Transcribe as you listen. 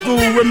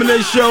School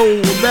Reminisce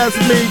Show. That's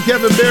me,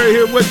 Kevin Berry,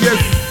 here with you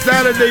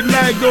Saturday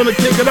night. Gonna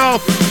kick it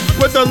off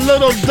with a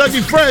little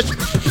Dougie Fresh.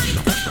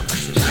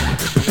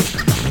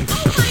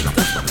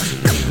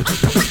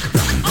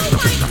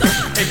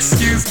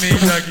 Excuse me,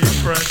 Dougie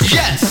Fresh.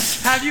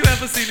 Yes! Have you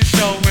ever seen a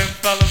show with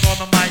fellas on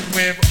the mic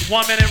with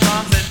 1 minute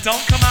rhymes that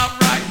don't come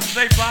out right?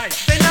 They bite.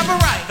 They never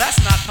write.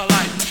 That's not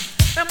polite.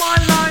 Am I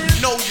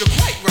lying? No, you're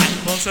quite right.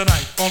 Well,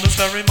 tonight, on this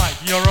very mic,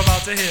 you're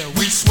about to hear.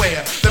 We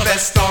swear, the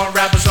best star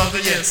rappers of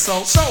the year.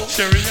 So,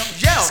 cheerio,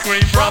 yell,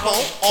 scream, bravo.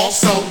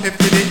 Also, if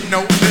you didn't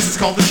know, this is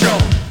called the show.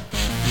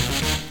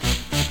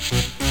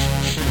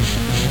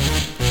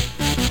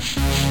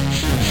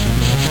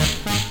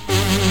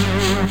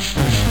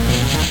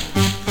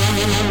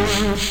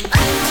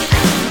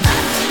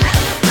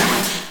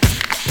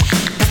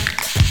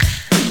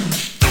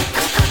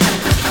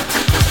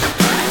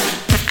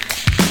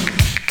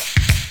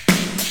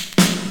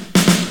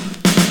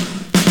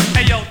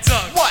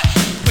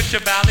 Your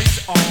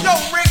valleys on. Yo,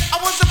 Rick,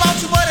 I was about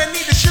to, but I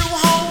need the shoe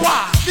home.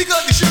 Why?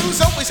 Because the shoes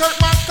always hurt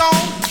my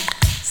gone.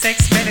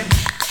 6 minutes,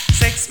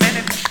 6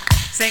 minutes,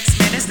 6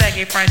 minutes,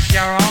 Dougie Fresh,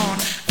 you're on.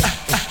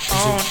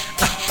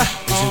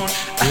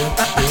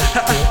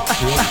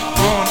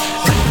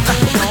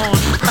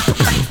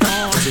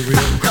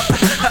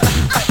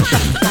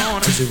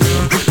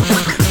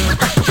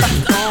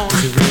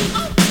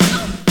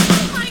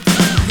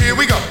 Here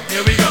we go.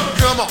 Here we go.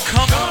 Come on.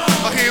 Come on.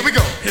 Oh, here we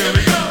go. Here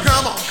we go.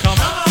 Come on. Come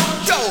on.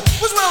 Yo,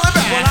 what's well and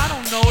bad? Well, I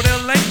don't know,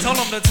 they're late, told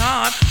them the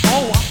time.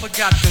 Oh, I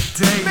forgot the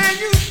date. Man,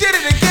 you did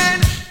it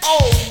again.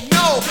 Oh,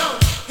 no.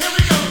 Here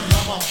we go.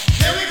 Come on.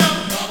 Here we go.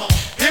 Come on.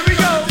 Here we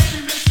go. Did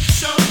we miss the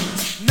show?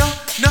 No,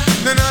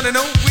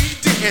 we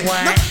didn't.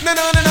 What? No,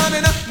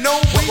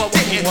 we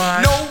didn't.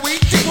 What? No, we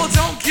didn't. Well,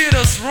 don't get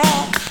us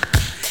wrong.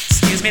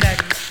 Excuse me,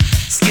 Dougie.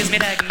 Excuse me,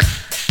 Dougie.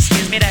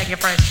 Excuse me, Dougie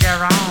Fresh,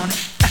 you're on.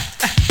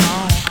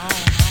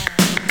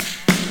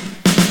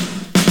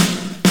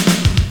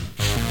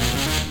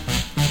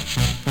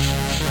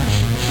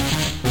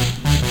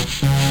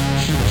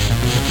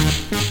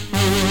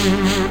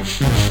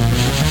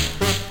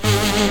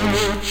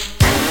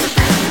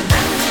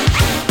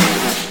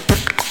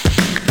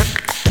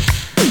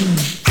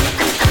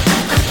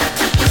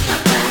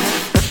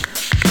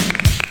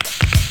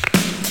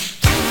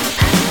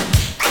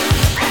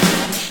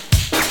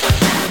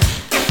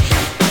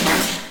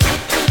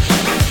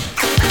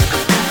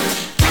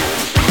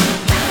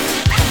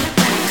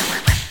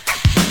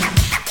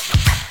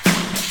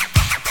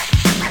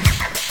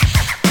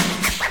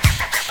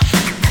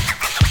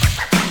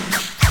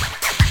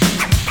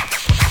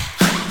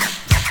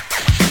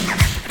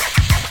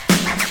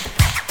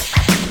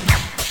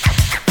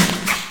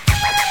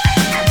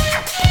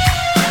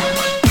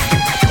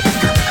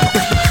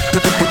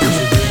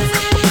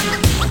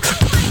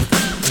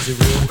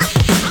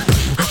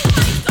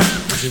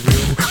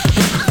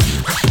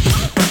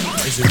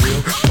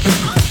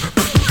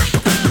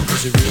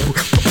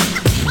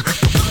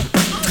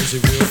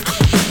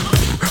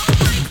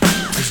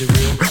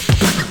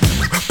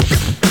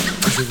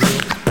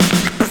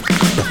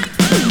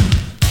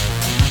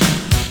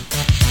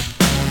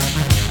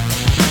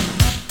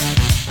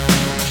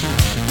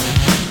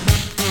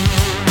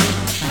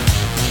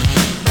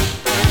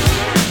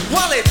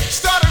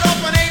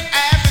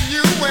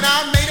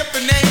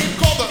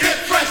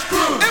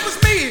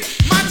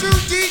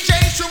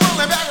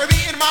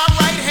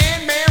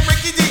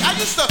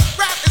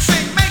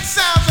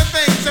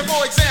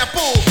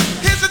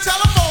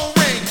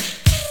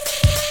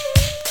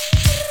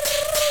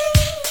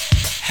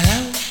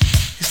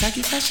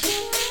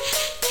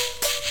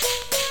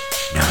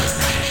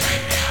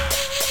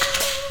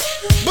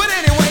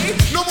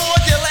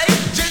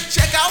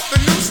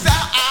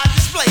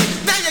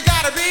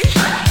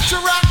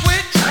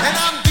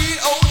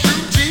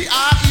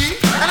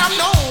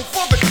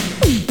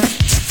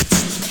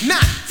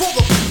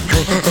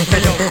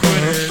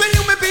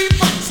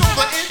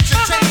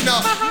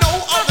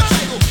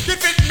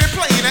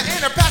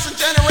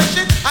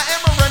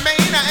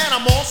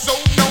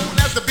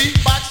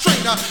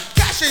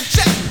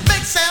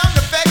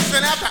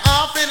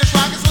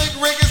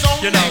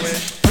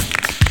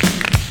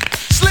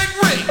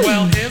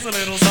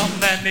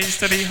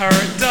 To be heard.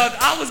 Doug,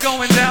 I was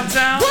going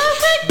downtown.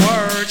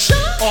 Word.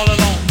 All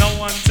alone, no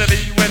one to be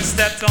with.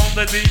 Stepped on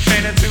the D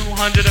train at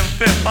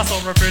 205th. I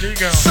saw a pretty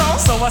girl. So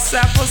I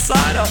sat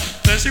beside her.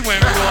 Then she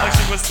went real like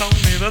she was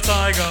Tony the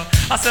Tiger.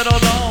 I said,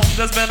 hold on,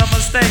 there's been a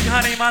mistake.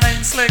 Honey, my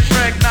name's Slick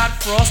Rick, not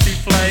Frosty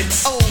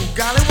Flakes. Oh,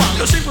 golly wally.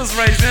 So she was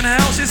raised in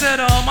hell. She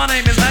said, my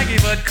name is Maggie,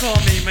 but call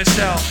me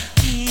Michelle.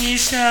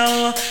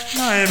 Michelle,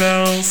 my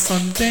bell,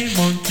 Sunday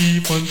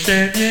monkey,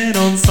 punching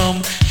on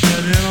some.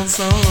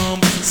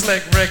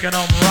 Slick Rick and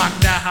rock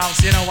that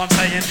house, you know what I'm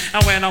saying?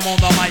 And when I'm on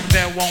the mic,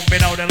 there won't be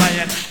no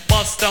delaying.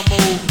 Bust a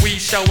move, we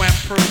show and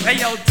prove. Hey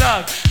yo,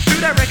 Doug, do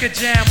that record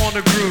jam on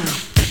the groove.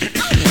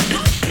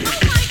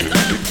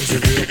 Is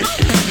it real?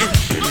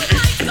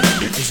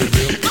 Is it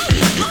real?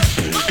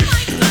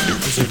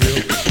 Is it real?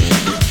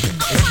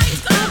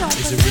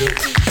 Is it real?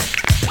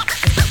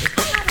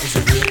 Is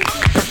it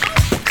real?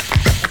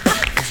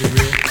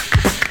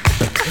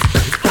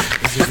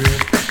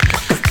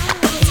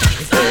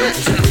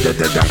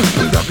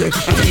 As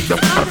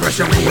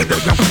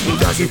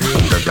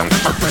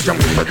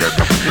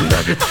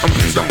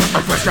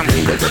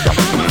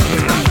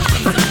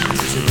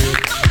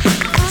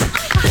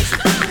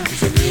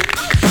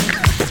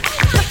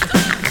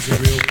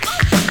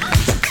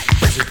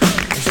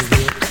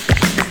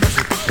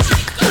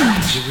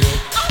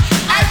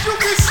you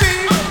can see,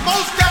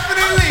 most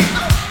definitely,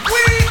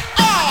 we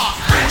are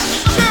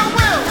Chill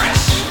Will,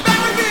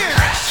 Barry Beard,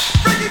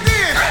 Ricky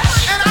Dean,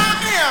 and I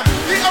am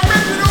the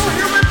original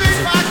human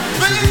being box,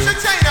 the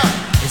entertainer,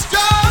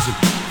 Doug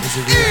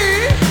E.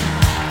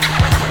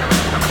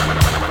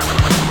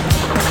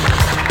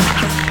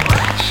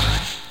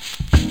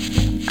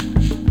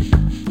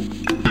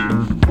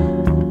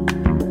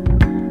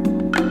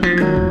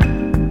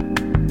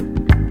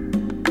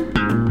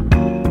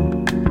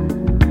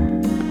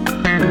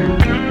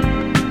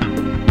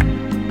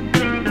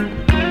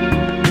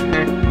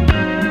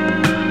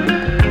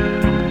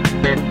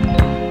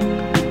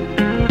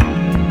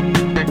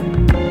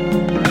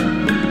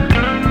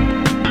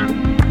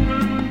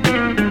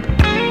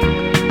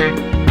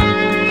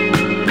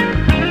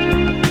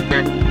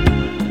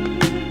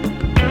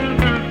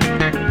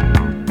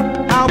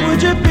 How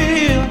would you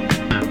feel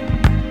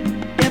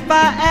if I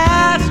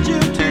asked you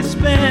to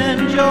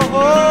spend your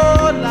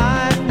whole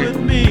life with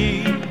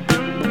me?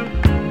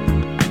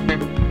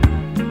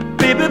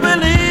 Baby,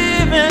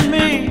 believe in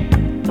me,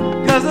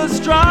 'cause a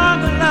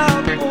stronger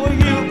love for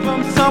you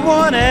from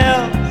someone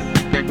else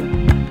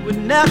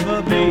would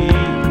never be.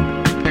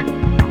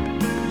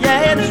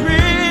 Yeah, it's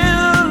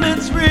real,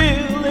 it's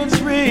real, it's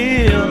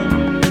real.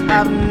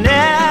 I've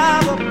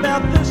never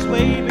felt this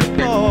way before.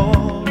 No.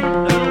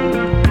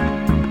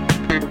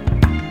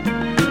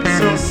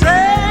 So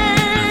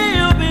say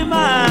you'll be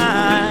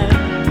mine.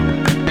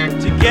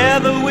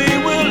 Together we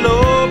will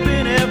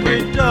open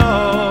every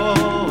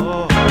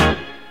door.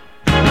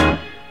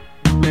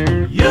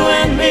 You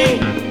and me,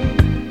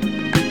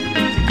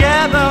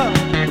 together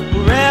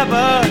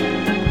forever.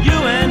 You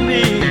and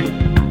me,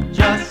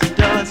 just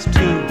us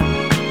two.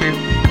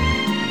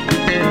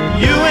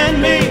 You and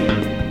me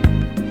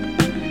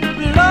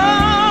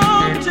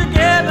belong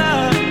together,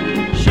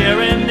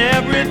 sharing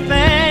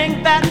everything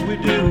that we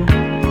do.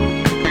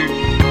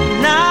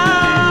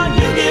 Now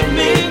you give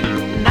me,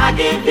 and I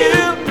give you.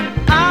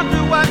 I'll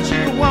do what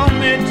you want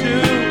me to.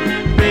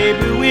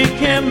 Baby, we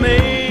can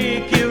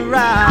make it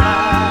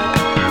right.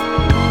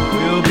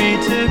 We'll be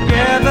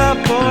together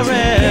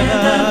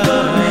forever.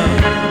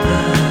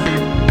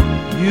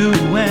 You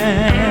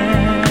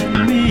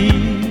and me.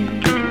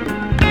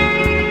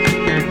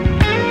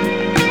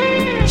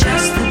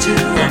 Just the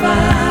two of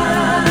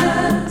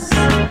us.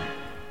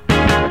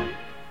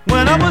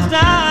 When I was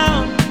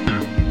down,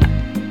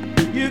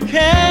 you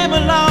came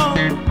along,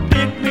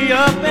 picked me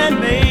up and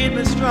made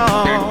me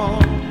strong.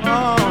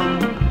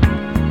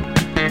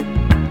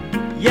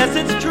 Yes,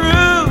 it's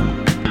true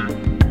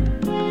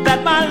that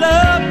my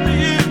love for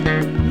you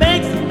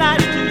makes the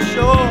night too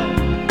short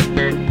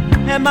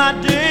and my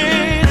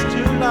days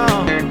too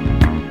long.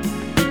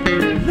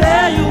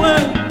 There you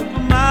were,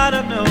 from out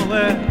of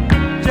nowhere,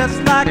 just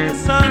like the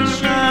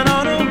sunshine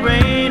on a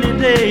rainy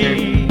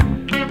day.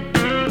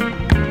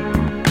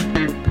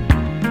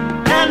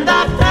 And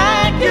I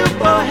thank you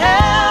for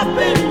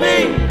helping me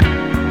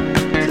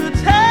to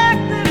take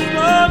this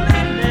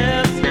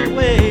loneliness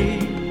away.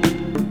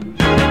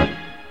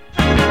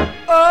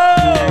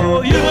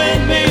 Oh, you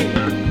and me,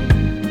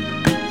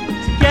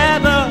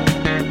 together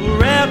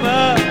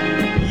forever.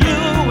 You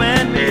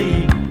and me,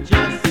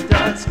 just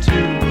us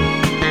two.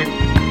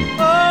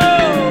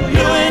 Oh,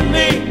 you and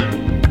me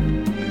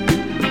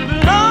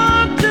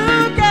belong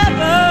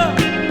together,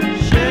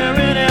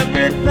 sharing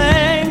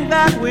everything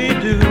that we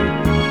do.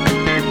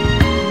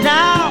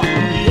 Now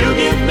you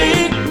give me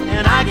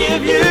and I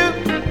give you.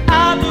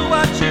 I'll do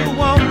what you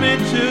want me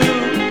to.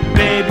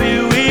 Baby,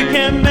 we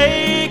can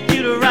make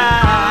it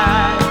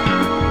right.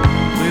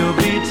 We'll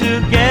be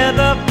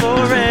together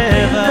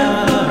forever.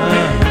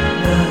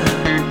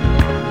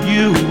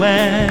 You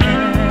and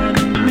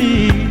me.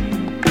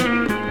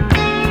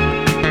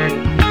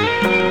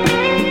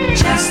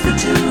 Just the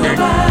two of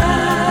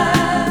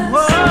us.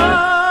 Whoa,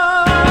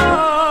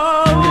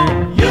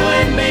 you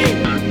and me,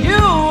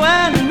 you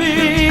and me.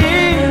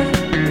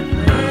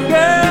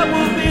 Girl,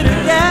 we'll be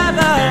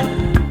together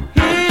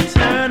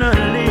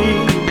eternally.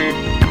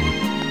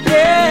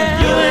 Yeah,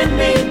 you and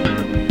me.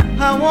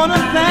 I wanna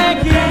thank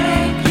you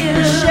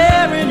for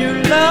sharing your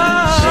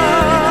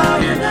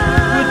love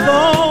with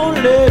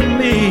only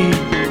me.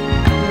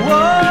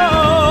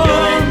 Whoa, you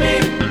and me.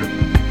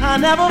 I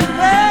never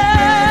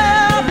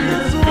felt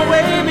this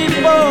way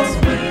before.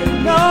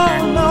 No,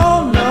 no,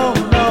 no,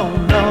 no,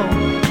 no.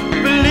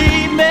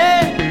 Believe me,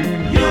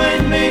 you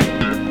and me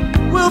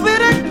will be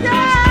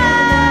together.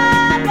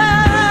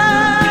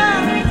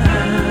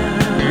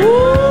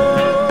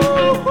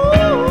 Ooh,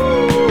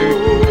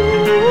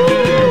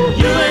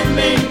 you and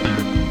me.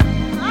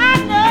 I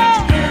know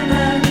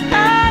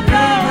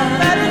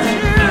that it's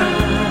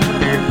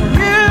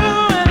you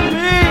and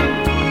me.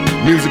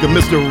 Music of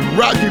Mr.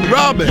 Rocky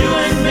Robin. You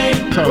and me.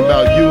 Talking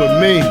about you and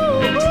me.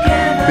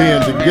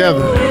 being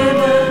together.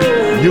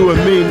 You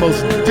and me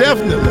most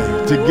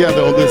definitely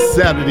together on this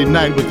Saturday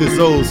night with this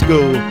old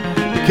school,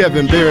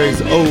 Kevin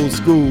Berry's Old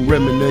School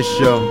Reminisce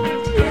Show.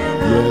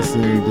 Yes,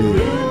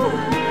 indeed.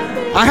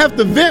 I have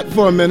to vent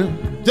for a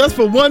minute, just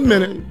for 1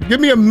 minute. Give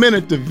me a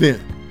minute to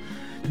vent.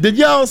 Did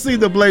y'all see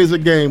the Blazer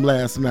game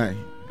last night?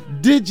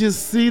 Did you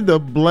see the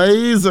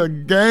Blazer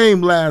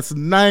game last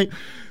night?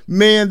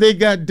 Man, they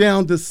got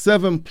down to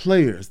 7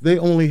 players. They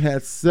only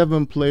had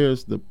 7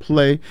 players to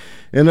play.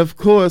 And, of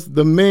course,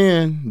 the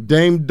man,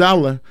 Dame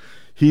Dollar,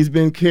 he's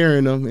been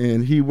carrying them,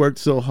 and he worked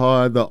so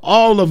hard.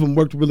 All of them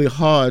worked really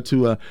hard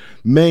to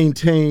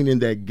maintain in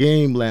that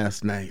game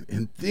last night.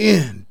 And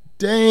then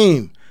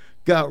Dame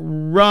got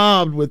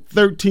robbed with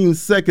 13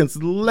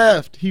 seconds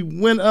left. He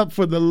went up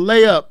for the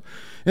layup,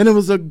 and it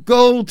was a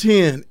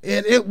goaltend,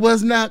 and it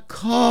was not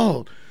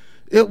called.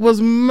 It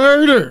was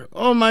murder.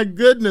 Oh, my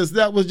goodness.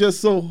 That was just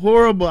so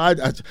horrible. I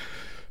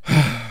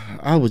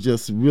was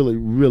just really,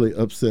 really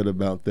upset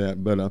about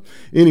that. But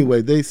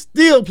anyway, they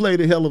still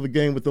played a hell of a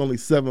game with only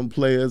 7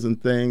 players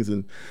and things,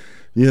 and,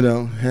 you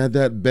know, had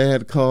that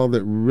bad call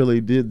that really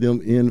did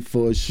them in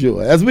for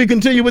sure. As we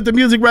continue with the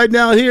music right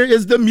now, here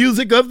is the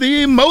music of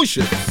the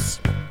emotions.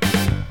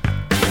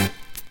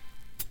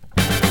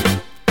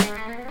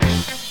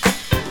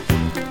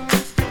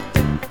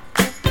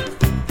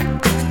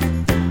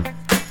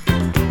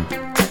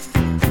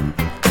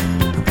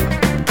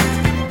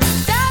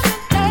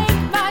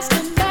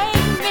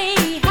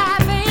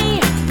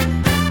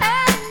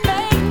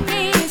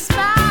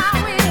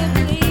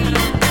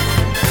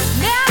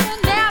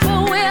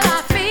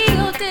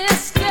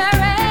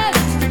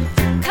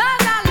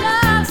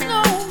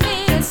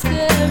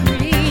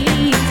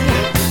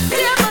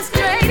 Different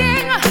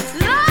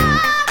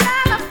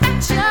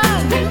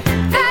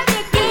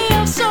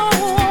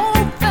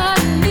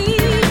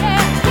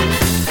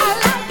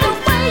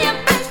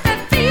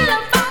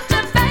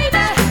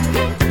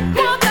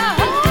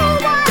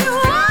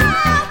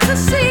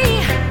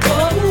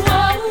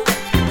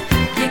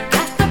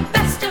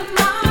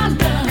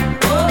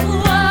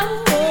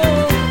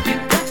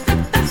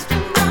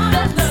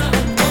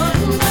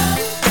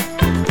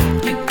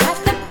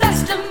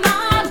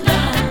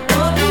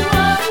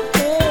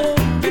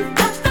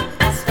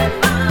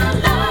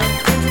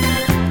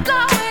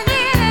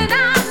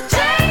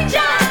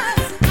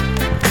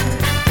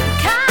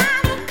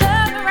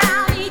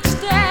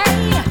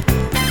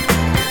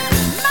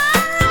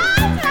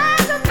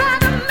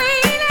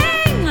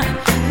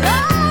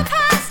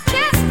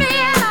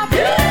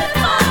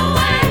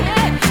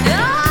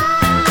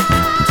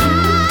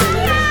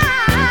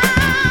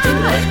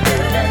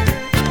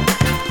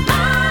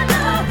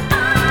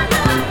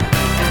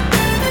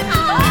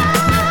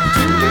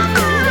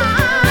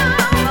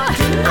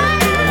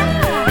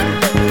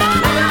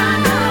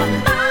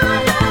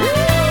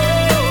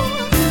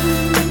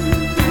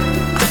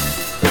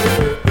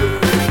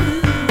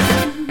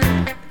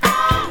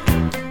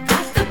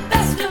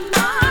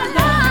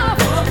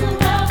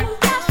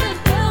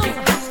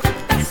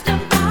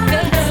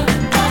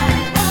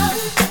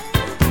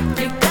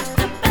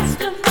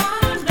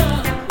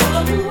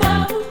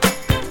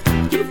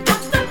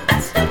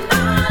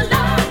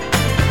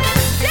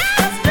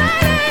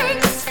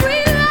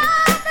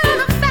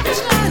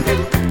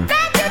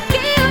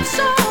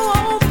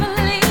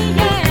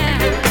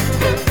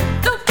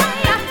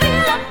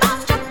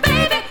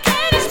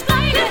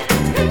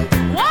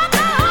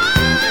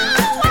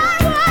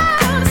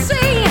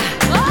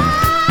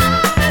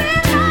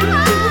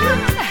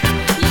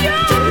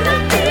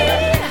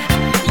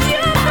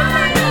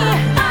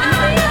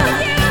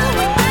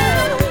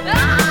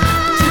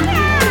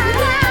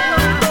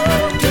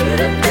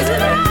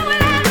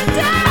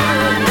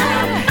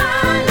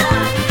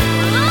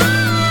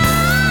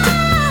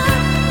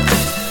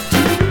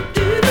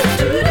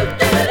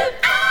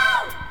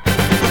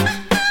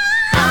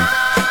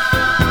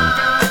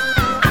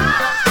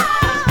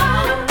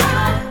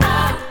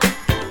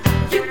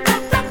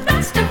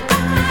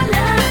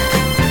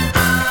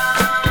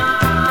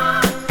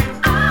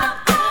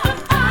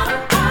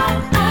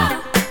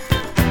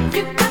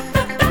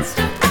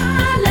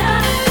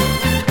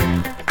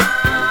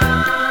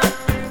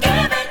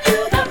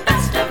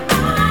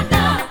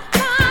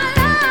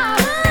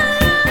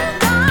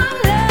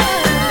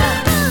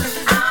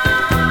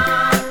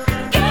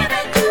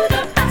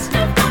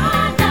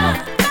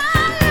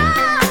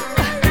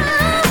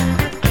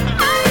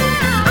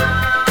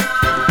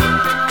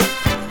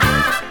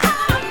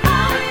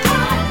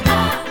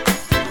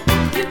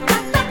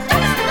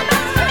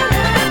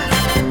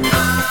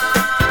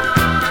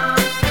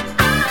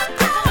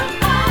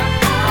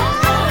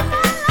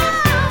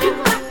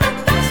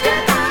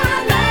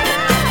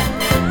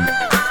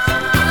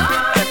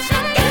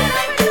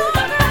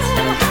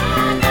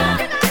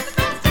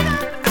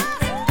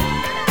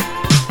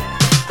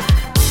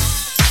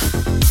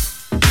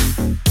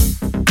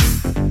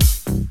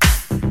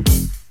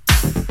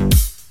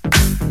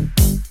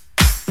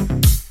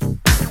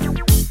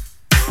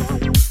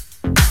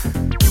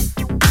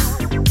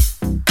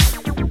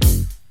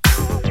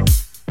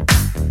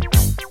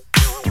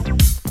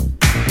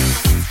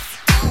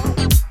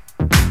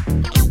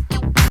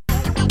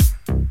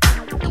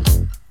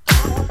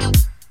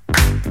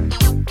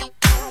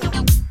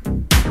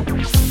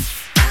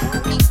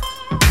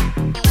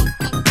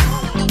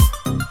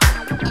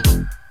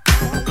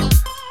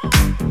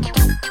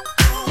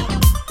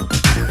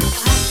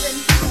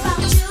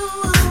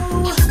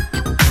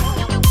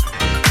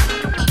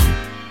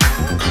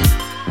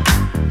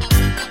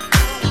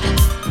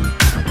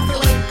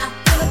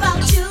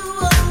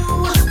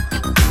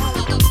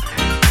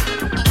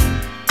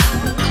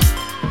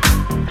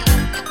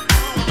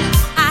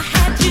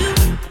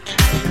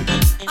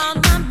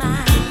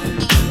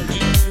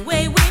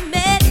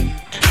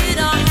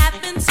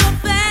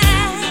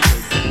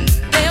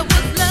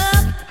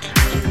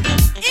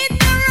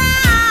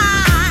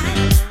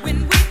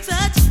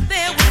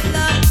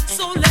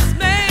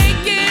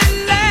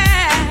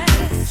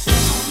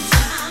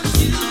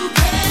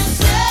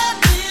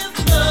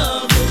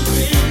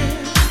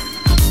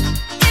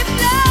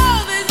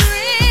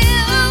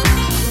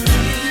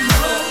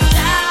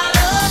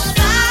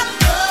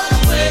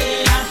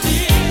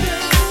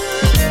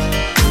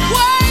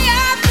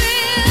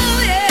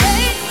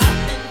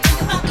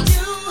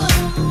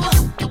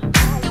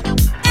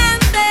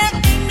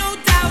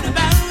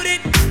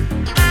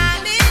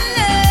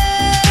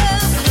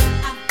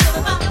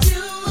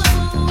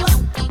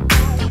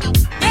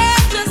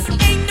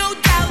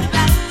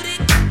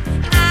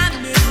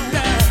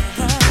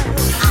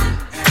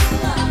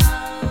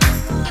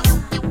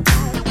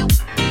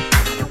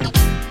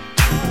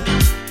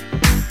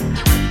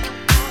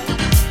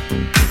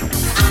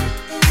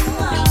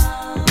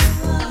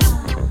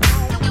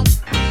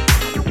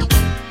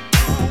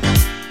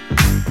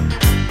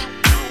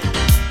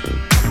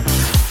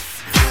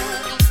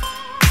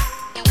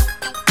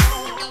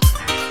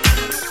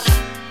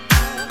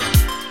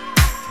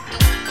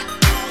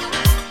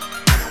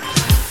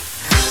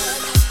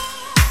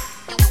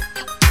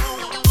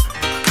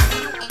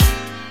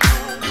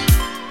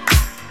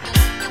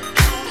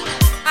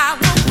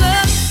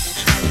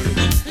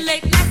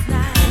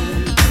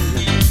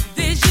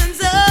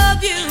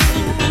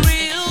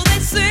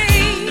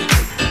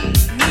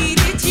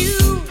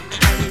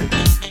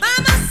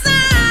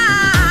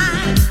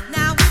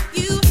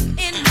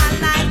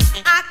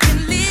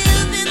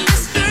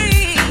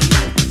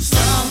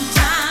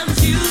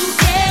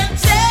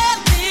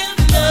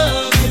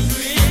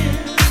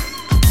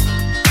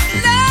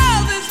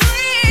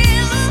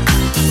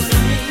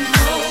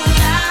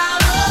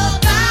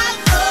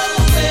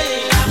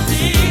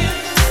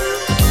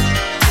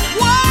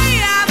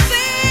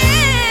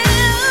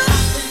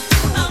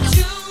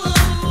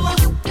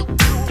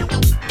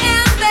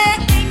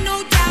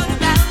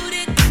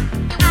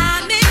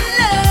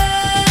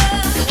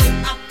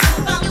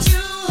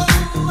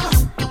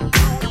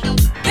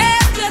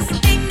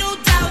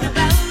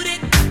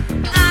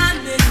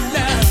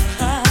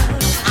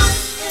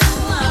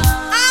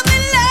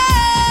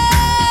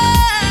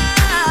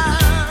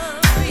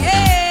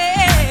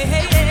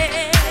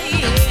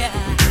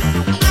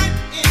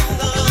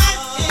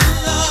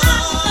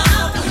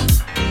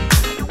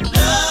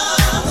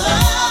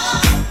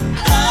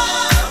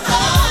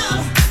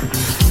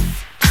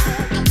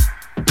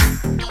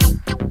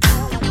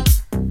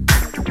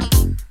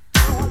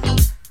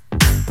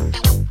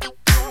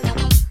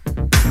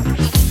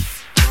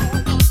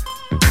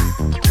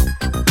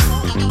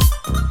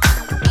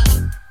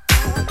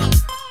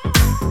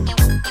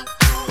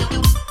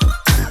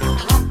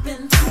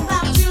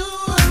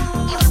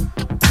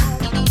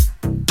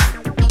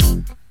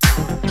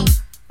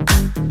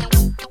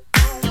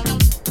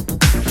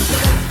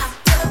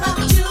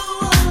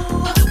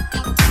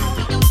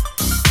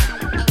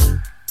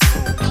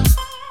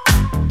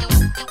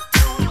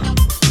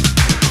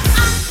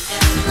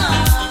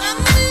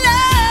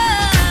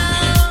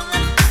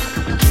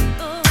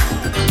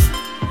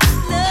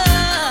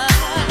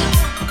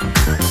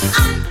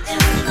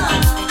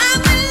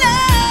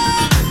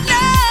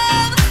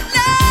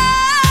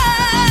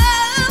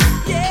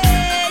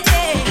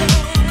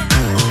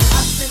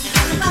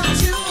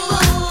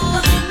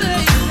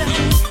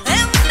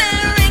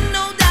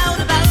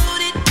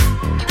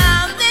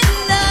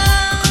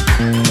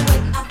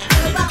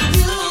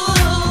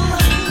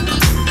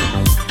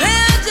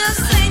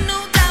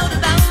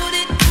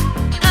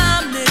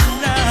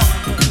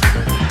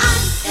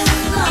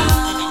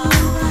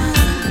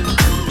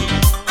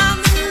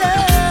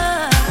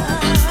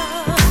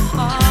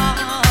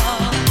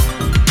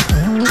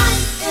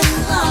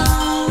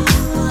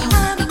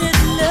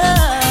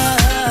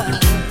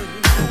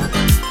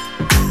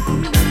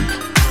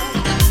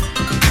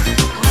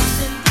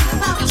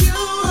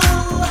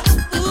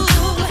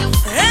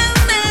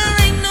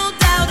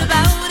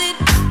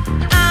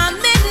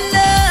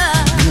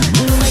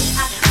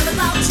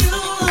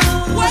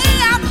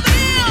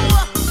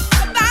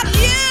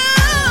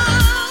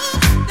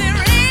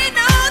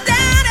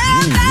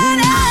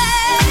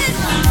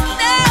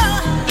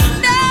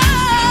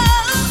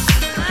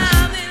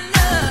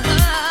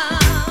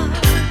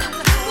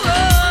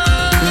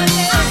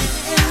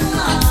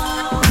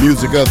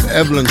music of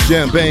Evelyn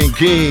Champagne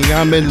King.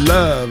 I'm in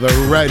love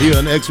right here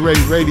on X-Ray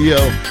Radio.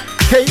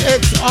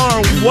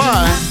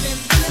 KXRY.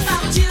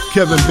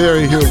 Kevin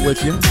Berry here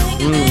with you.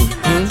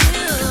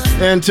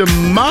 And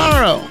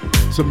tomorrow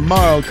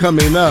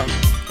coming up,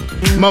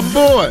 my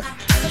boy,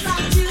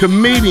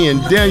 comedian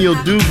Daniel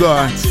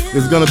Dugar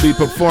is going to be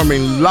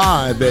performing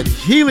live at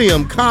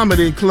Helium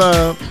Comedy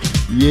Club.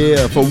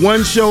 Yeah, for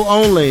one show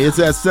only. It's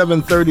at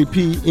 7:30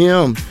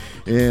 p.m.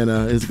 And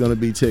it's going to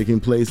be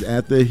taking place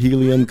at the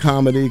Helium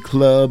Comedy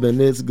Club.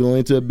 And it's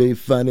going to be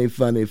funny,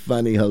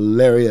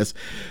 hilarious.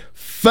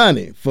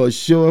 Funny, for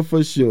sure.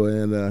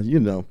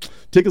 And,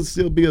 tickets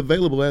still be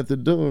available at the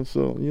door.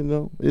 So,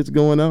 it's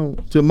going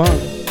on tomorrow.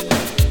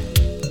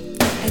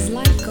 As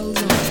life goes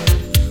on,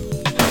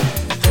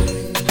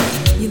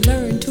 you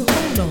learn to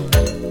hold on.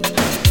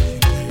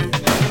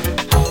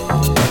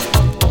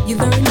 You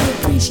learn to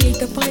appreciate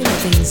the finer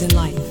things in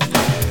life.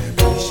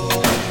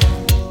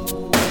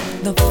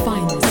 The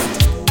finest.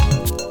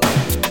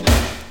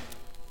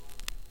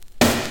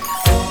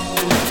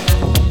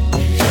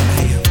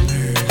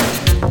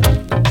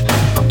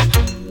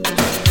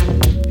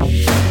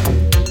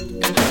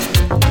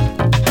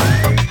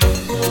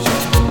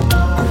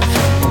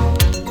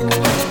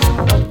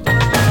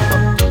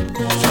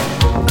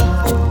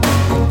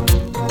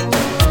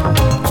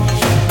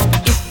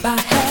 If I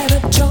had a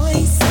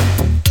choice,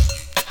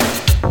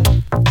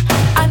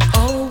 I'd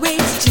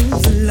always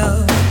choose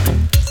love.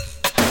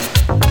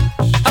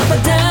 Up or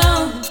down.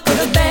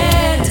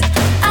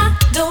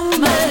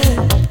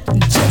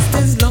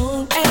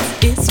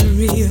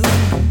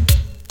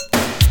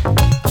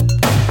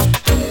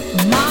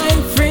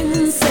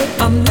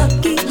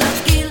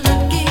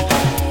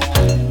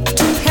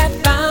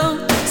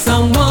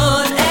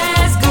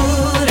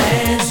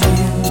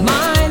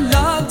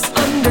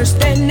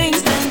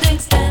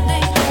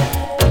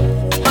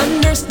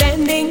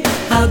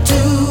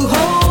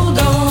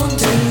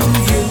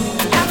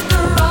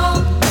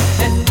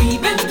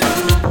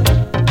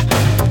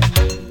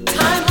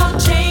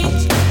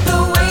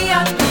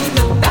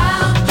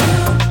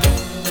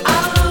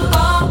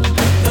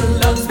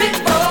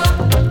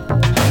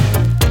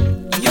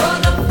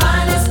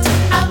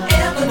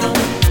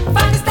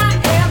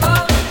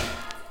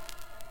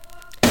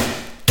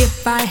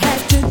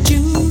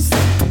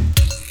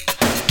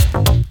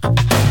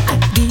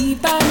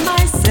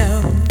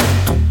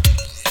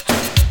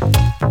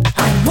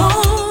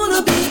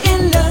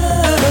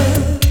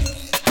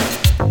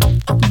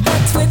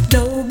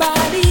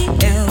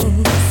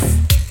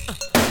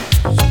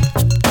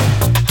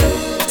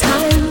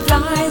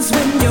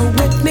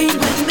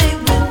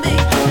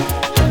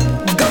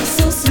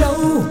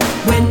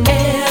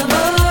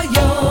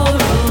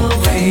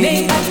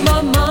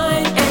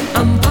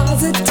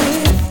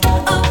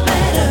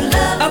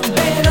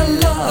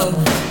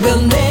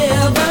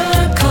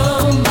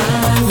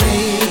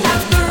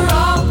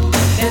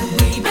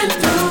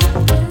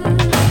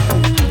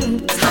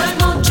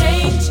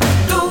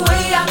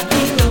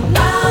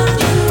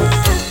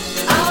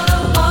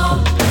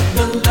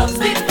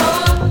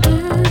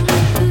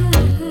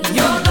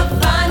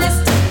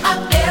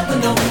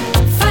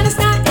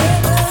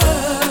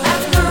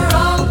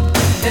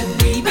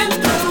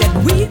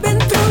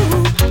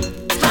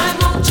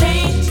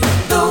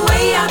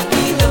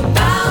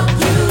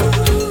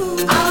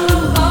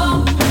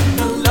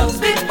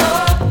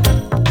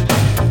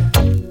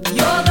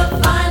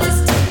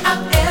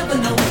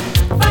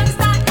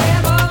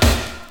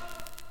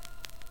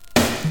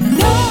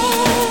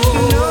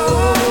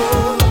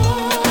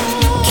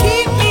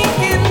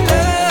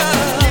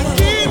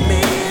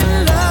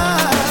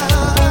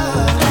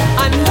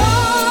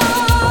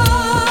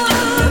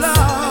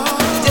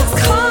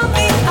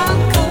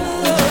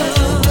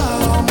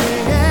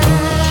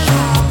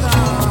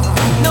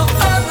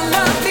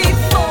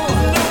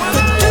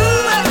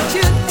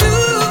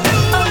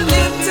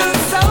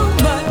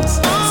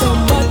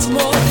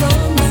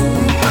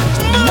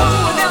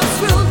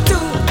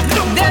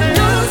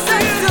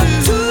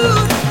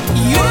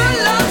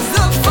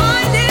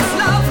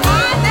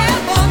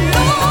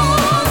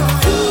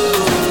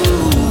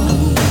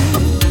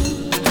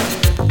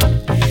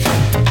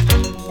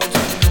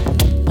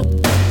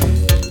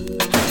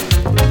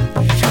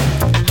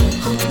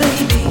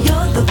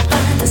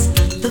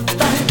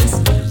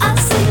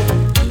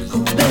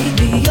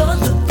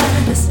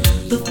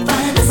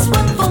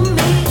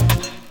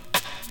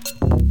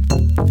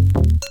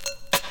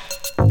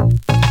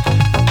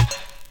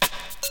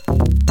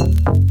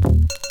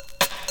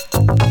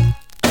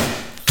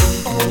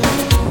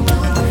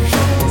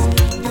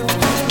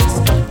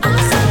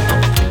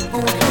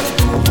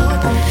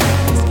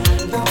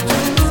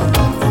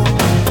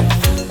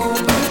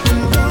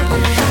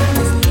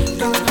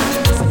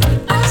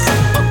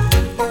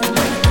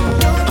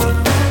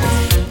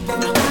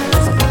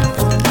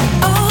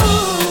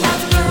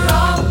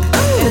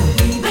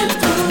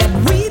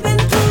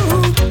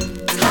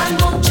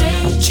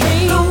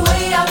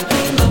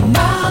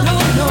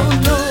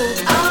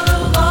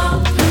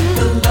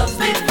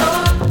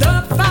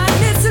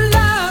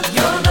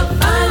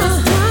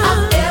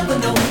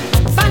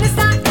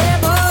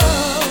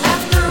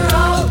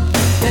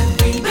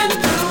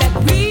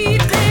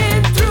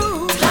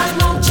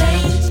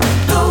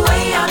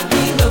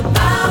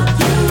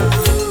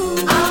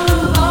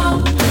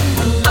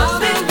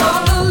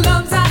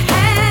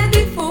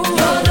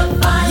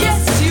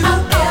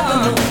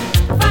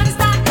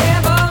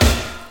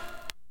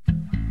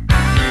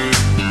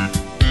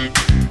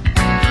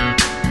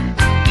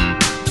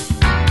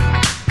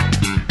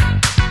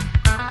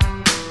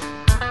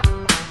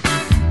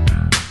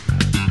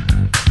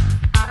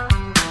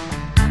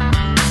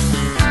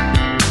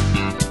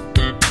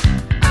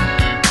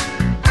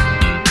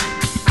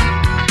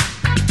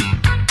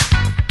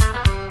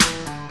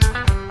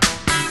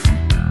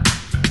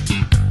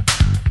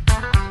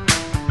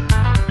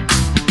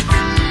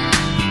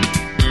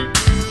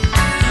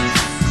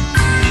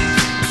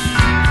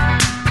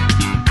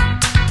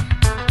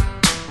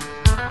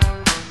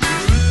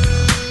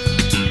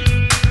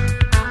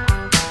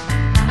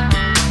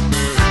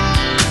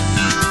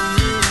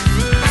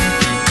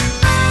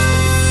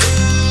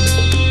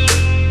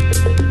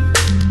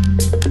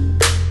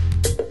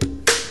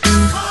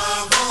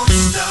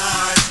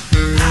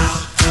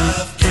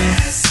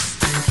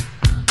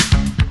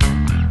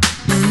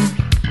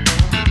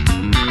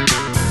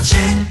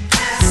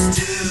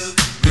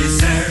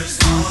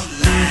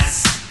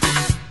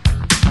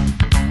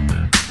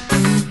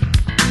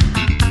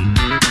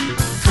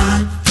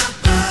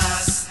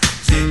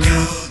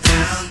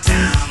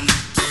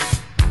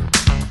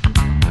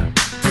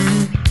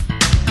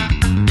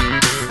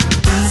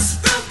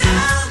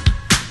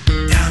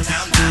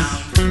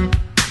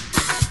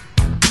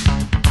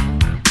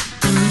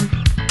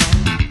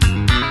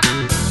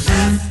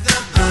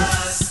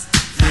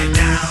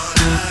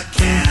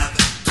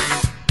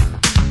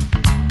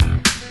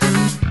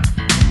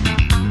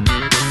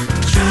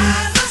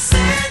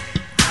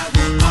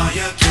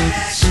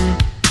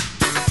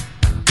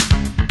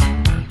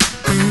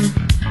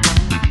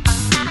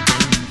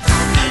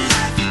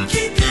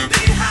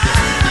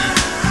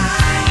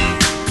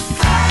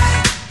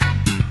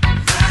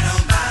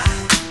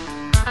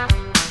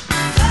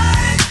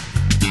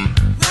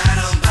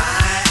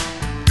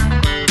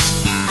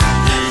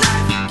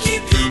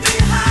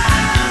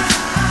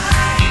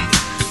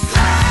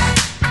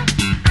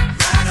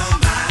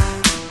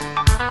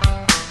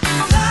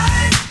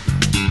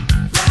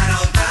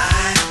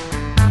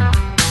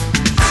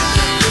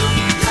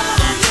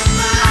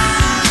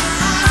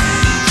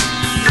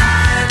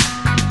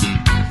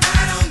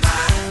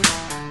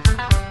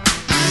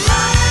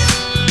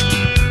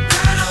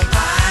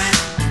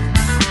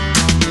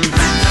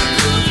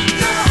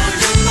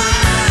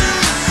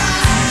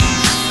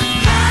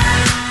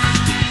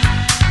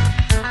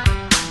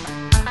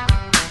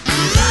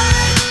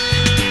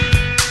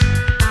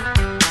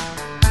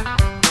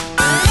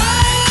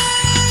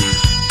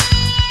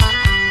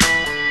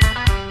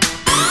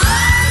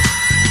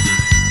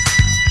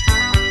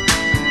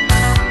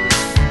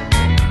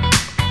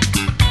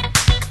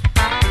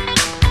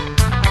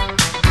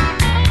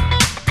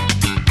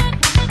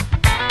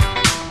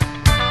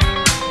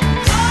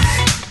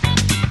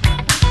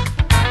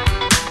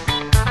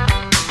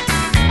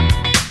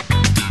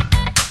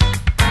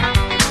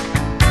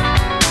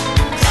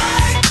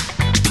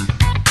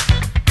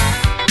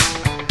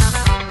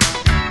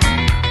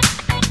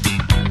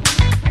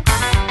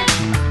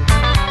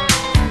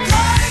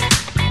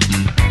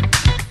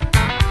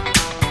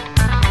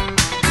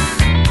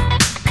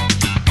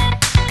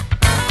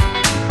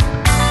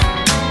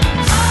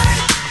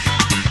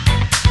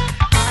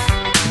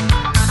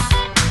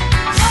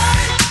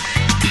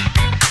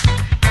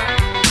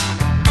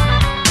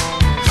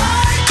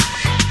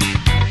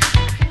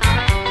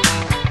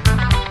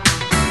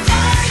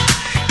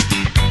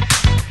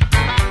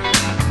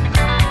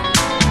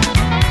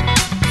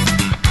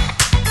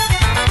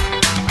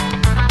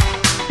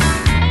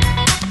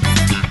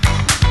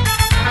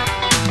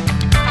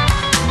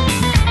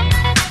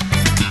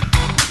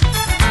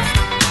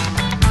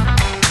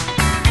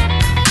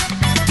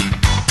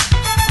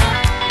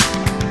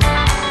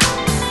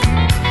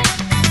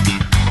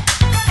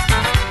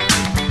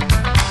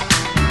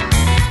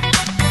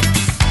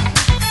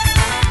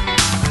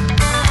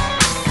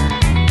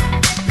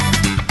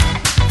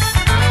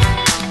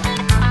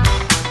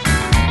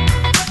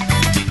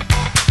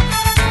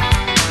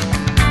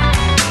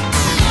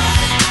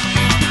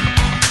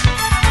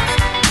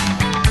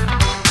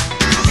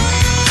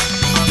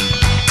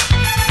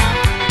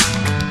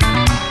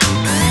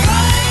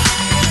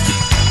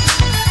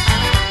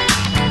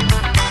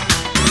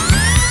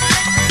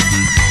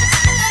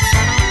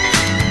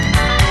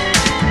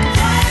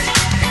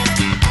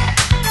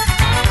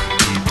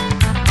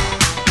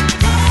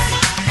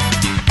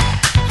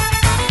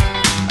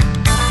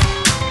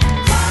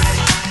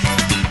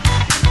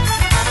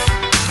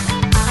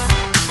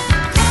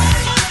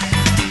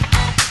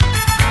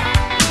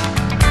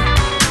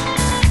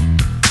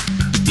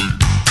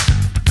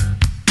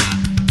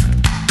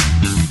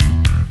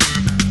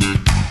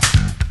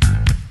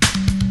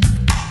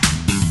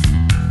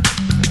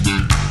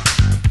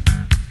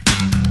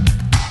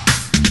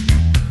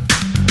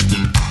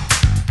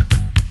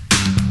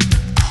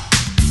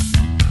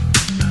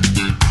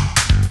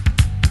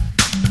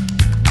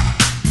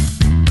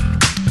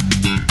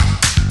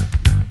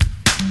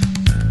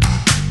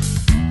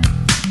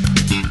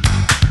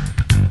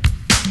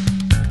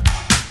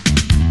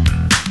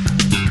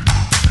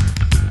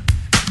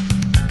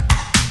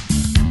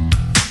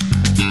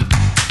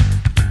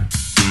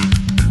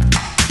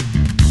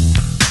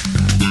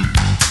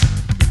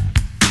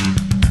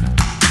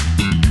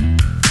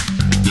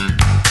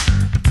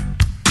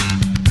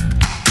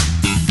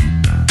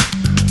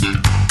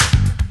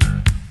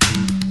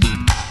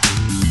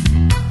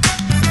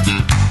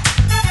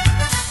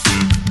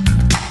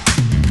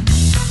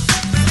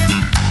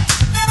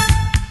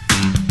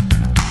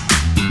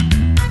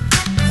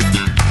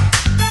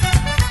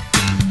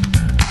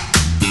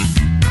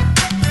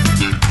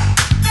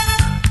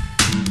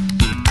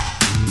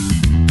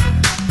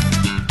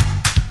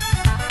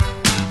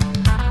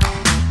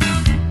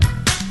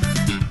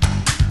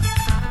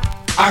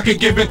 I can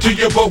give it to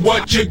you, but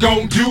what you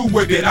gon' do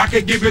with it? I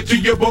can give it to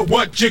you, but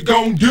what you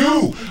gon'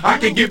 do? I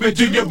can give it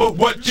to you, but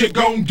what you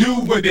gon' do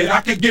with it? I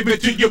can give it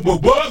to you,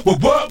 but what?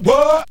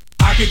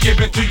 I can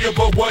give it to you,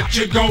 but what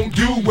you gon'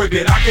 do with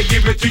it? I can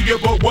give it to you,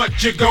 but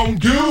what you gon'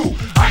 do?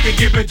 I can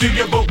give it to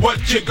you, but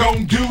what you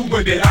gon' do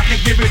with it? I can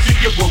give it to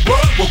you, but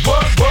what?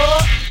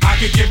 I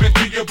can give it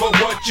to you, but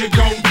what you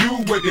gon'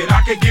 do with it?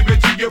 I can give it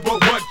to you, but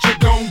what you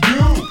gon'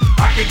 do?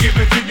 I can give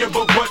it to you,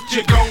 but what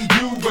you gon'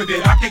 do with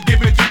it? I can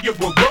give it to you,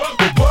 but what?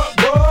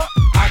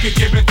 I can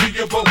give it to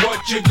you, but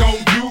what you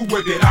gon' do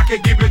with it? I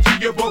can give it to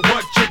you, but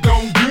what you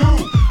gon'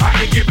 do? I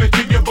can give it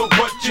to you, but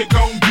what you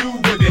gon' do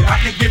with it? I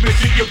can give it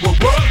to you, but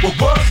what?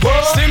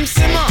 Sim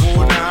Simma,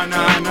 oh na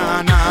na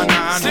na na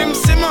na. Sim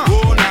Simma,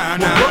 oh na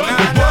na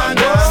na na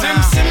na.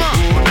 Sim Simma,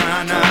 oh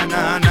na na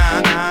na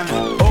na na.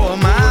 Oh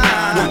my,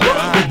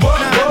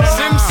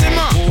 Sim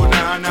Simma, oh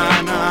na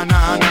na na na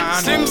na.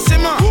 Sim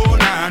Simma, oh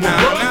na na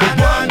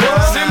na na.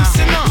 Sim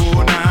Simma,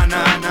 oh na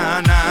na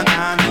na na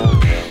na.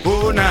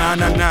 Oh na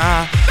na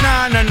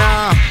na na.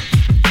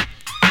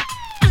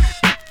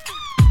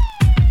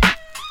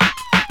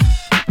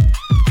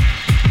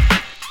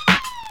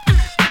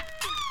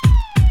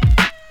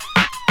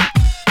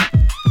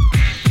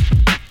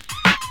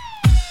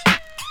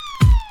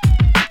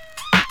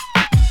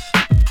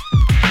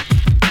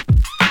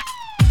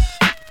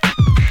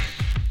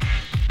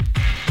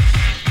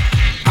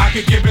 I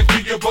can give it to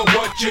you, but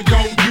what you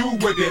gon' do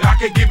with it? I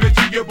can give it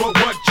to you, but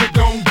what you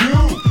gon'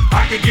 do?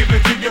 I can give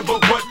it to you,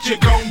 but what you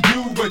gon'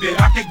 do with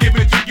it? I can give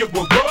it to you,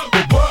 but what?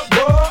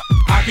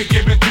 I can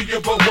give it to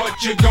you, but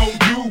what you gon'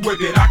 do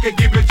with it? I can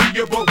give it to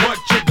you, but what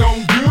you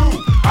gon'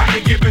 do? I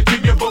can give it to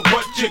you, but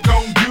what you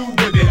gon' do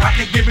with it? I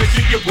can give it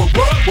to you, but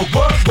what?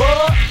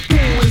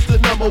 Who is the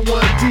number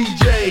one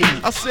DJ?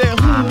 I said,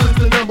 who is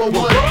the number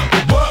one?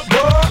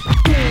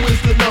 Who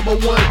is the number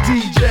one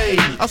DJ?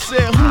 I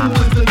said, who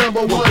is the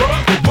number one?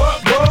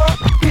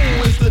 Who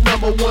is the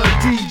number one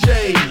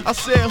DJ? I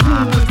said,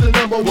 who is the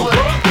number one?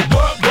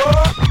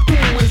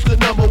 Who is the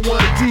number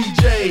one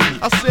DJ?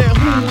 I said,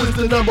 who is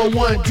the number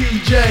one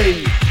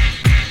DJ?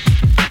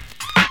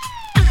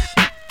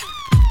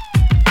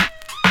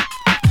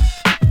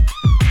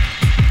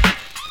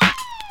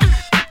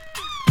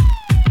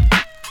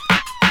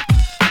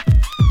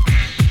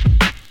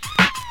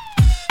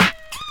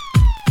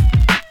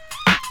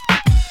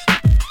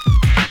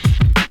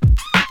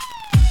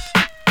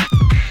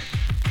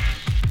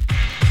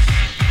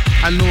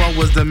 I knew I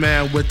was the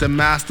man with the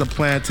master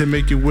plan to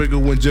make you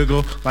wiggle and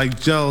jiggle like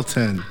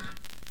gelatin.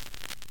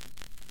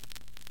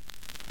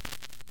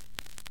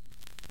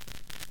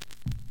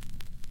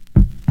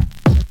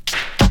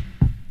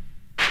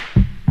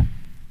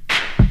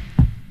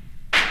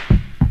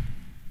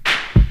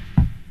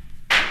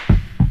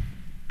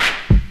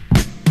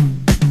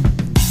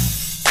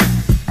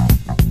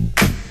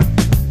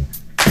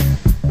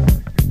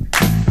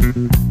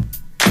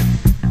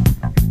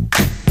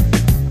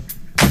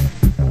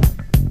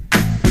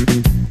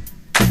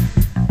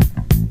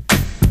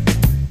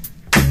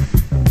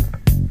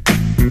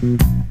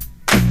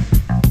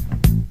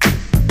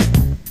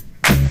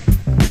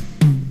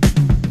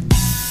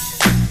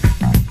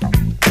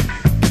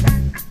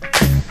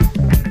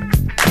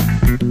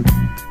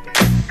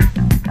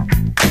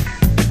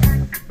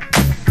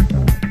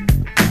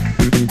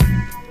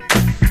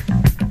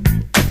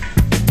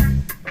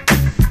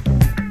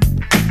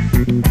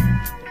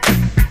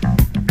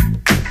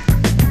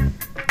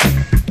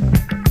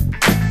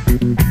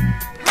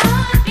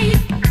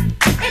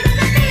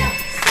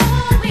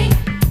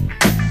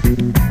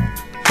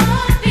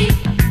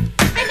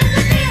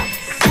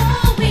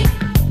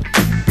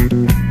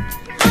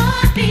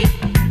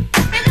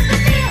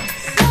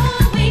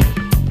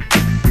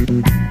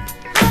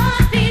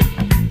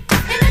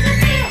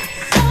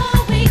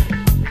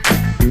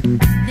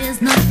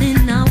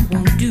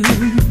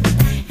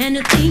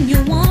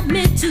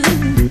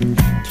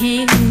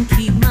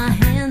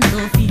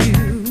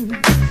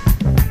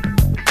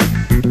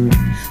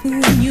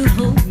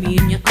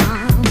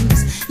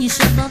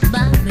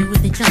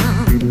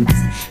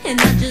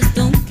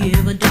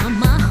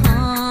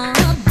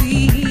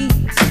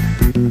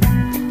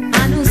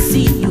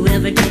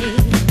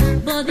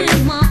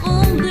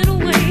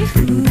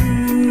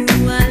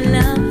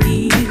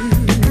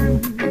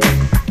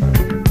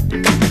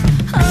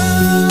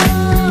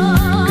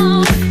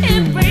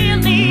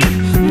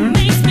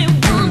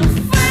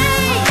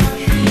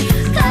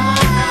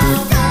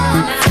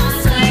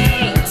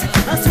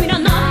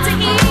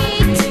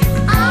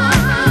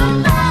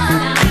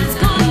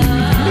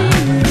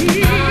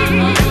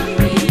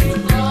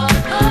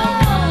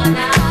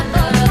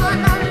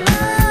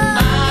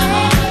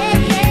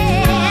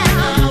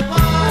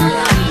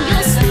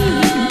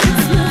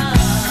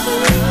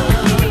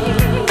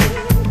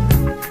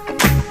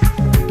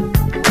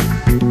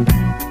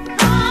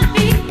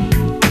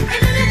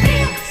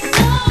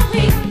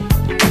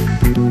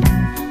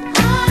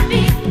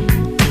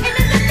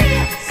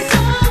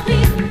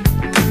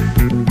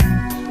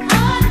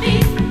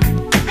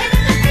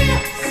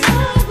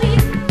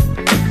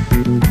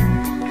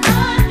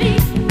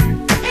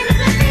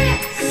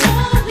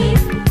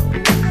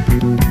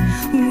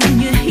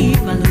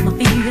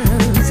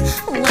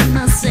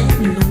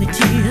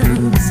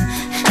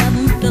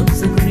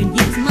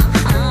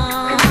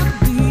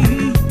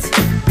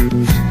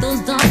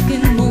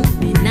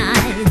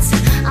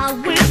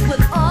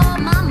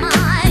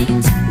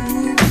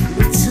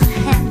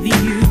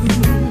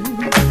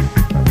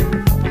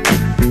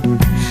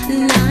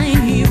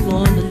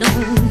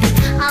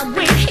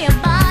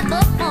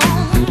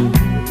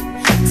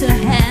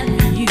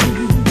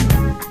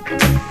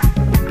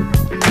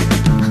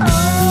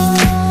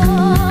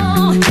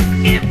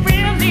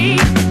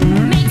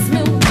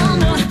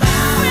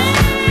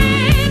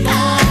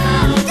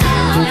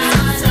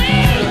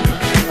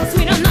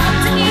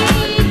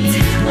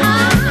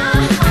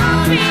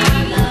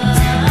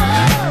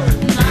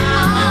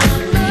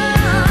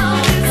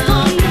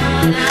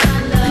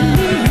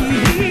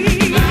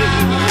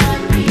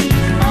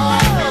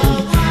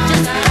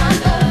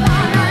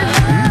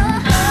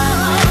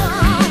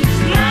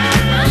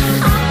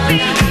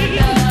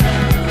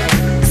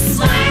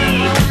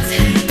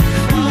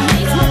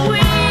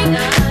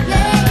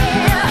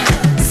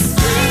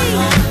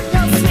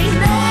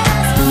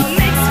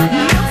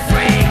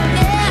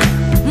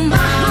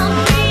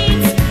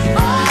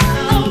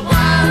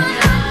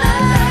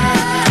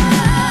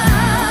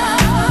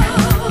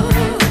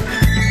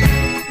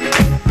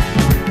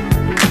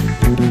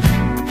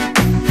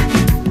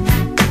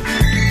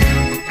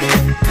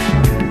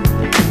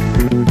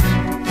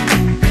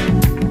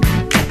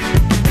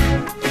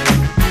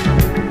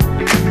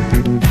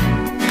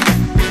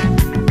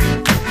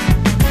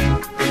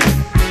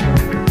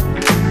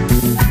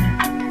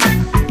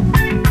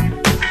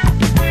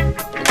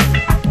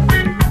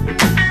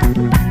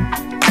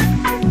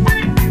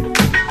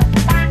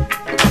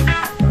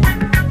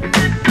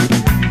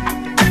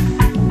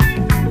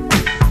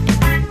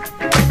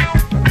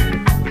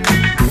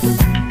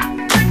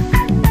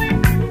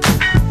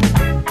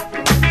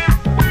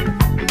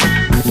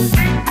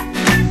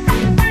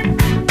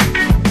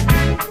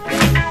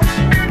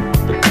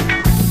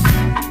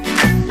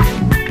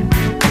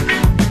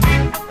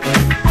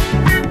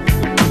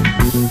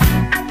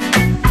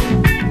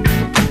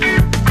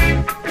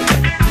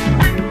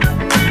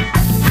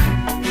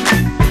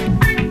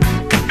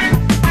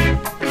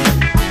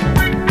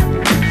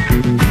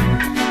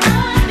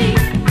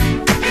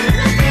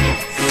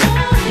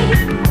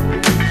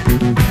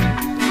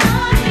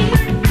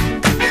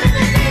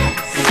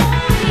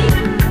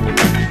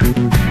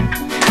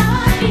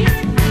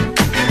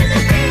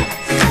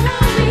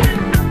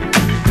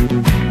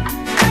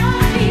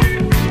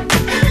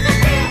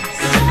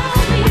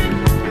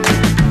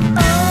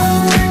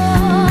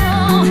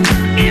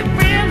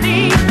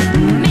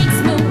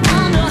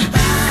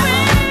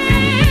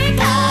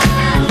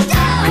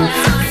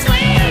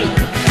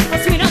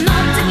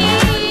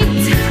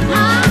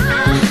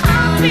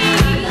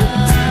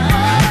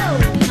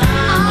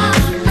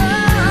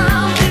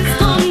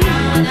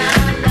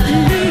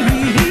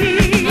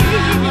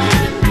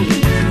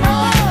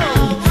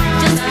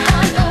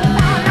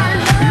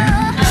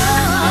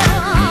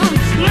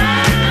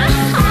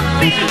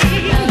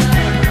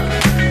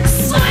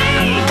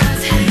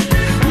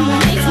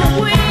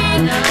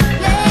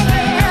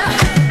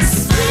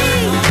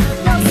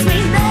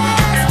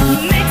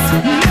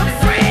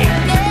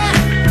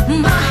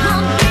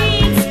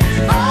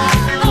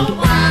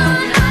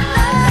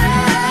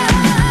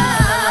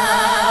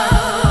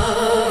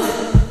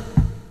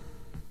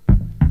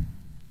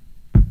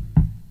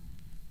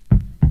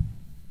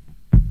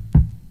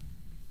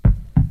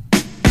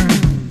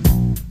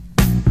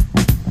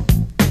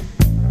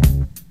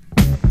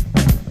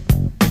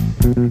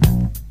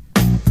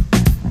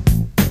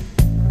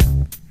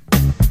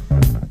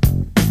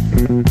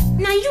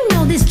 Now you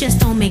know this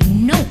just don't make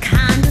no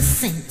kind of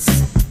sense.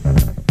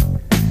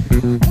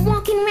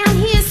 Walking around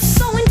here is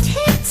so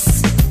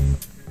intense.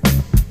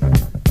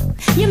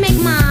 You make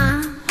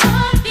my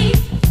heart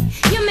beat.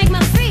 You make me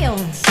feel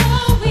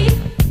so weak.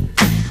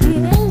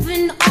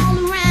 Moving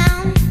all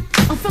around,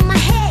 from my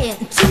head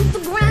to the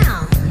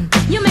ground.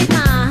 You make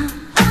my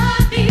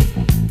heart beat.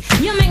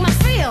 You make me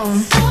feel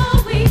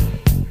so weak.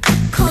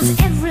 'Cause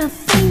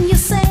everything you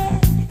said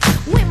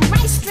went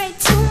right straight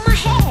to my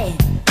head.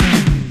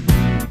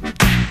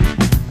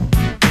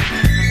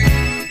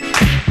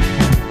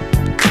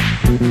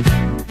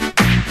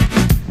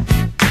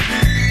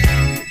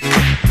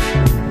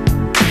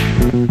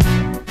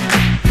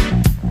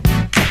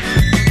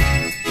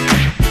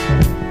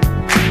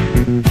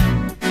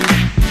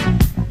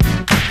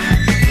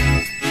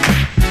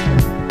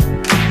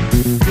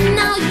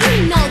 Now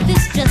you know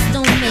this just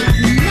don't make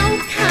no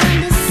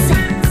kind of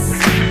sense.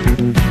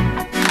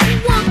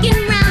 Walking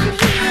around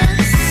here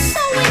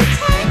so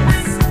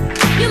intense.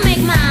 You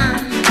make my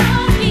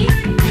heart beat.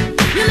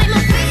 You make me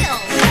feel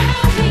so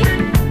weak.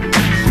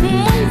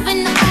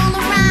 Moving all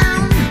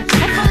around,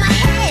 from my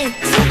head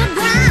to the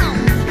ground.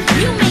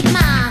 You make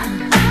my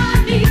heart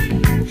beat.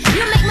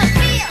 You make me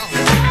feel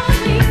so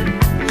weak.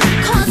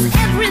 'Cause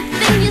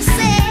everything you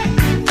said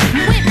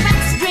went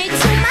right straight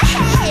to my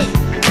head.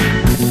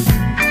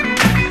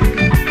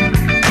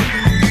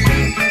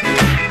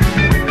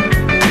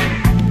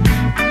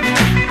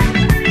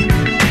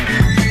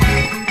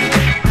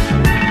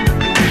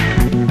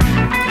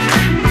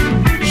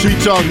 She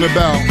talking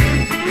about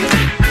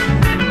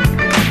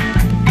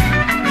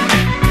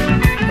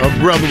a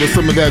brother with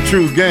some of that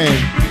true game.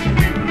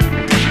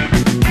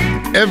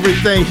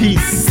 Everything he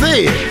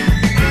said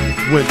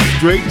went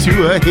straight to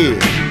her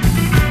head.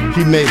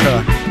 He made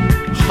her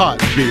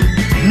heart beat.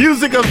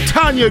 Music of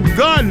Tanya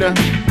Gardner,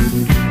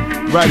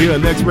 right here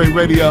on X-Ray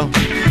Radio.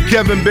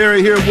 Kevin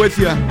Berry here with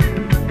you.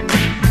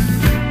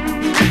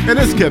 And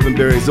it's Kevin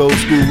Berry's Old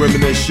School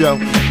Reminisce Show.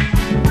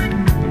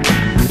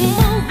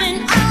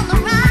 Moving all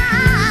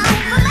around,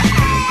 from my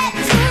head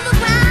to the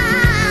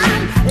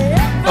ground.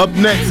 Up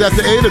next at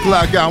the 8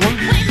 o'clock hour,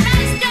 Went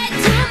right straight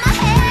to my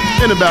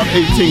head. in about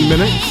 18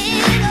 minutes,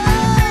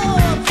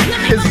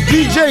 it's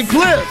DJ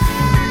Cliff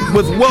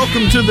with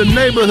Welcome to the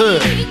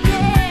Neighborhood.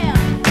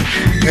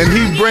 And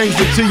he brings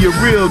it to you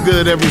real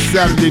good every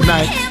Saturday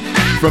night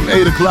from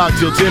 8 o'clock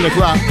till 10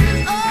 o'clock.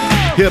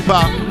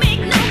 Hip-hop,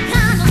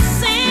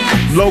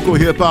 local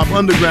hip-hop,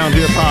 underground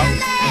hip-hop,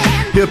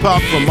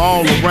 hip-hop from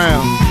all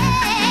around.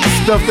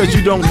 Stuff that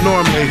you don't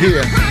normally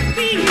hear.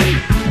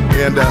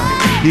 And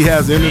he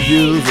has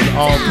interviews and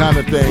all kind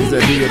of things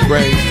that he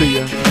brings to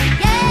you.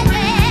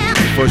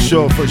 For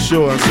sure, for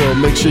sure. So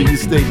make sure you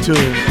stay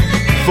tuned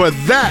for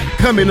that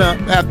coming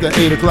up at the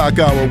 8 o'clock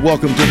hour.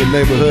 Welcome to the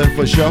neighborhood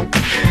for sure.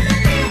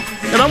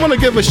 And I want to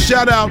give a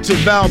shout out to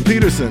Val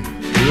Peterson.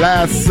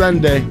 Last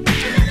Sunday,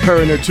 her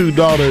and her two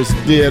daughters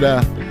did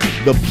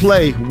the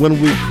play When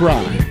We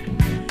Cry.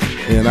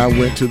 And I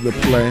went to the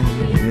play,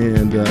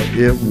 and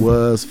it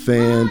was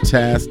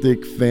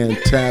fantastic,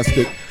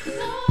 fantastic.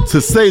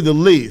 To say the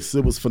least,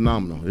 it was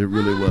phenomenal. It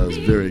really was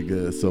very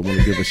good. So I want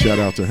to give a shout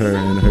out to her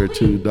and her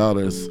two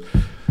daughters.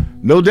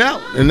 No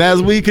doubt. And as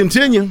we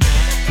continue,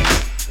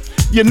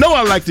 you know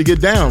I like to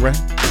get down, right?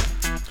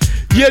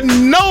 You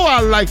know I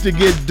like to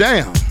get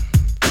down.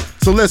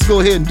 So let's go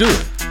ahead and do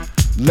it.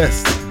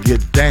 Let's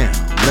get down.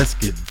 Let's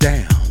get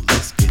down.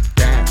 Let's get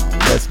down.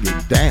 Let's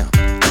get down.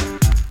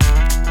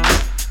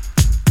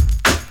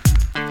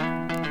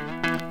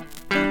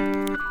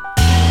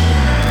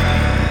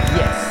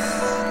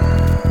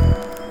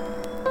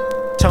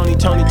 Tony.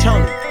 And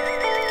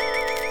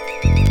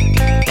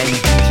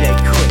DJ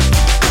Quick.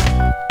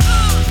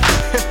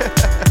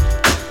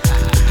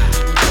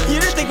 You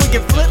didn't think we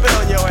could flip it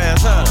on your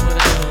ass, huh?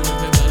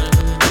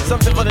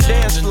 Something for the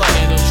dance floor.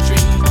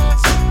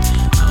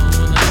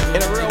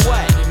 In a real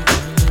way.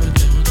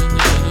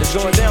 It's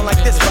going down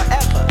like this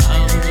forever.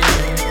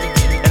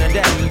 And a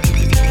day.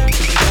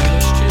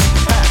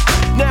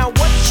 Now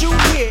what you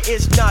hear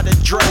is not a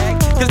drag.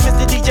 Cause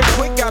Mr. DJ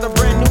Quick got a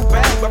brand new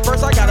bag. But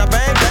first I gotta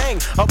bang bang.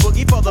 A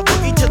boogie for the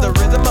boogie to the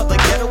rhythm of the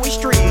ghetto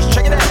streets.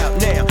 Check it out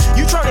now.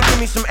 You tryna give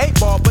me some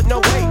 8-ball, but no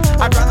way.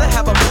 I'd rather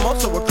have a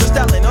mimosa with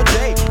Cristal and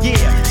OJ.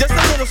 Yeah, just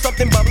a little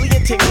something bubbly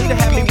and tingly to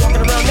have me walking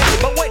around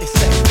naked. But wait a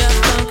second. The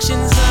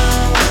function's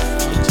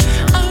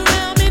on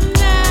around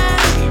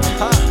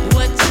midnight.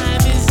 What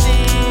time is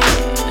it?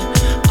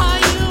 Are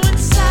you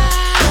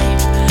inside?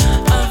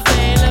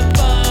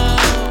 Available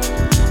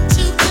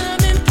to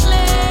come and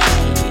play?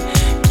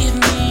 Give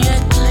me a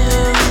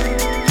clue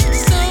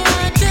so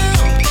I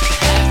don't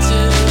have to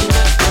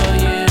look for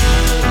you.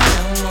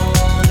 Come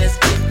on, let's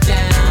get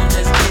down,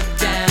 let's get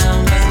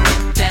down, let's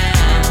get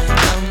down.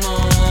 Come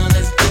on,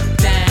 let's get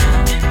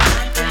down in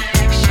my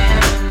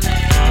direction.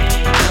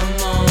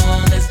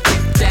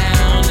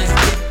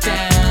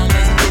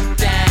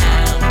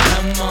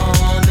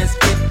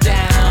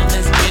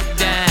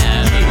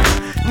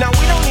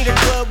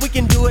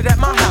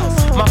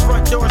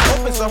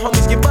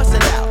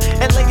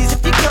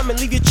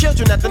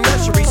 children at the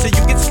nursery so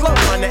you get slow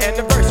on the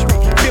anniversary.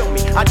 Feel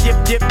me, I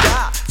dip,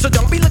 die. So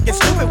don't be looking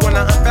stupid when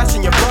I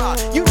unfasten your bra.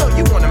 You know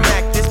you wanna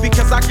mac this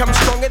because I come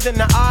stronger than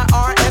the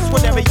IRS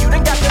whenever you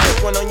done got the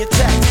big one on your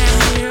tax.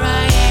 Here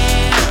I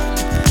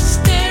am,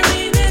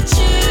 staring at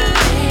you.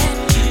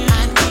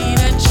 I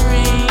need a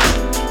drink.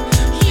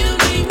 You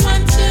need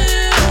one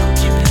too.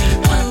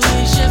 Who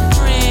is your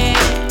friend?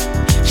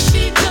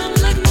 She don't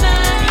look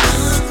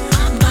nice,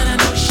 but I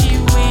know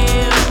she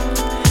will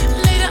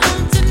later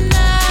on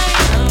tonight.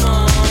 Come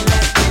on,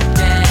 let's get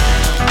down.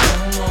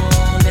 Come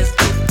on, let's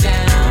get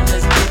down.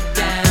 Let's get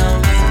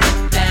down. Let's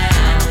get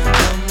down.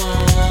 Come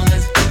on,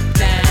 let's get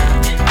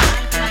down. In my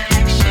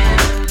direction,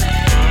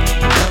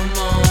 come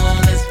on,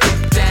 let's get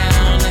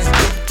down. Let's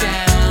get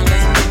down.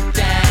 Let's get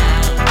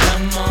down.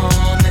 Come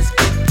on, let's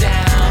get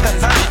down.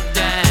 Let's get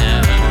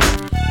down.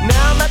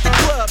 Now I'm at the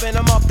club and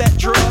I'm off that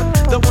drug.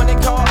 The one they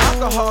call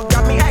alcohol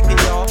got me acting,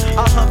 y'all.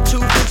 I humped 2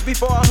 drinks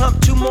before I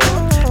humped 2 more.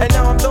 And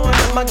now I'm throwing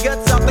up my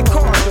guts out the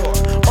corridor.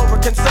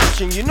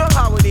 Overconsumption, you know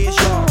how it is,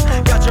 y'all.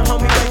 Got your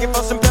homie begging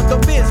for some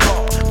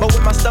Pepto-Bismol. But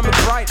when my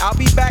stomach's right, I'll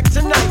be back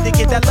tonight to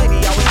get that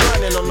lady I was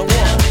running on the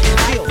wall.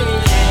 Feel me?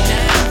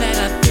 Now that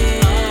I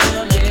feel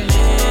a little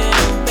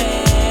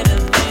better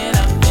than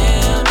I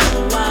felt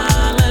a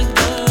while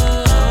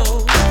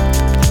ago.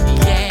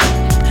 Yeah,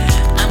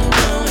 I'm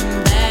going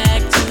back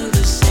to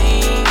the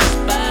same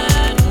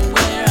spot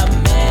where I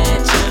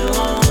met you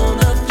on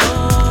the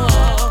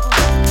floor.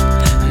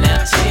 Now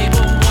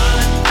table 1,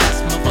 that's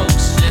my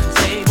folks. And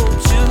table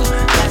 2,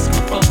 that's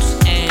my folks.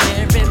 And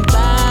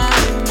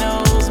everybody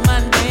knows my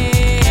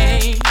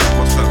name.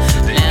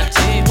 Now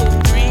table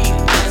 3,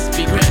 let's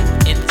be grand.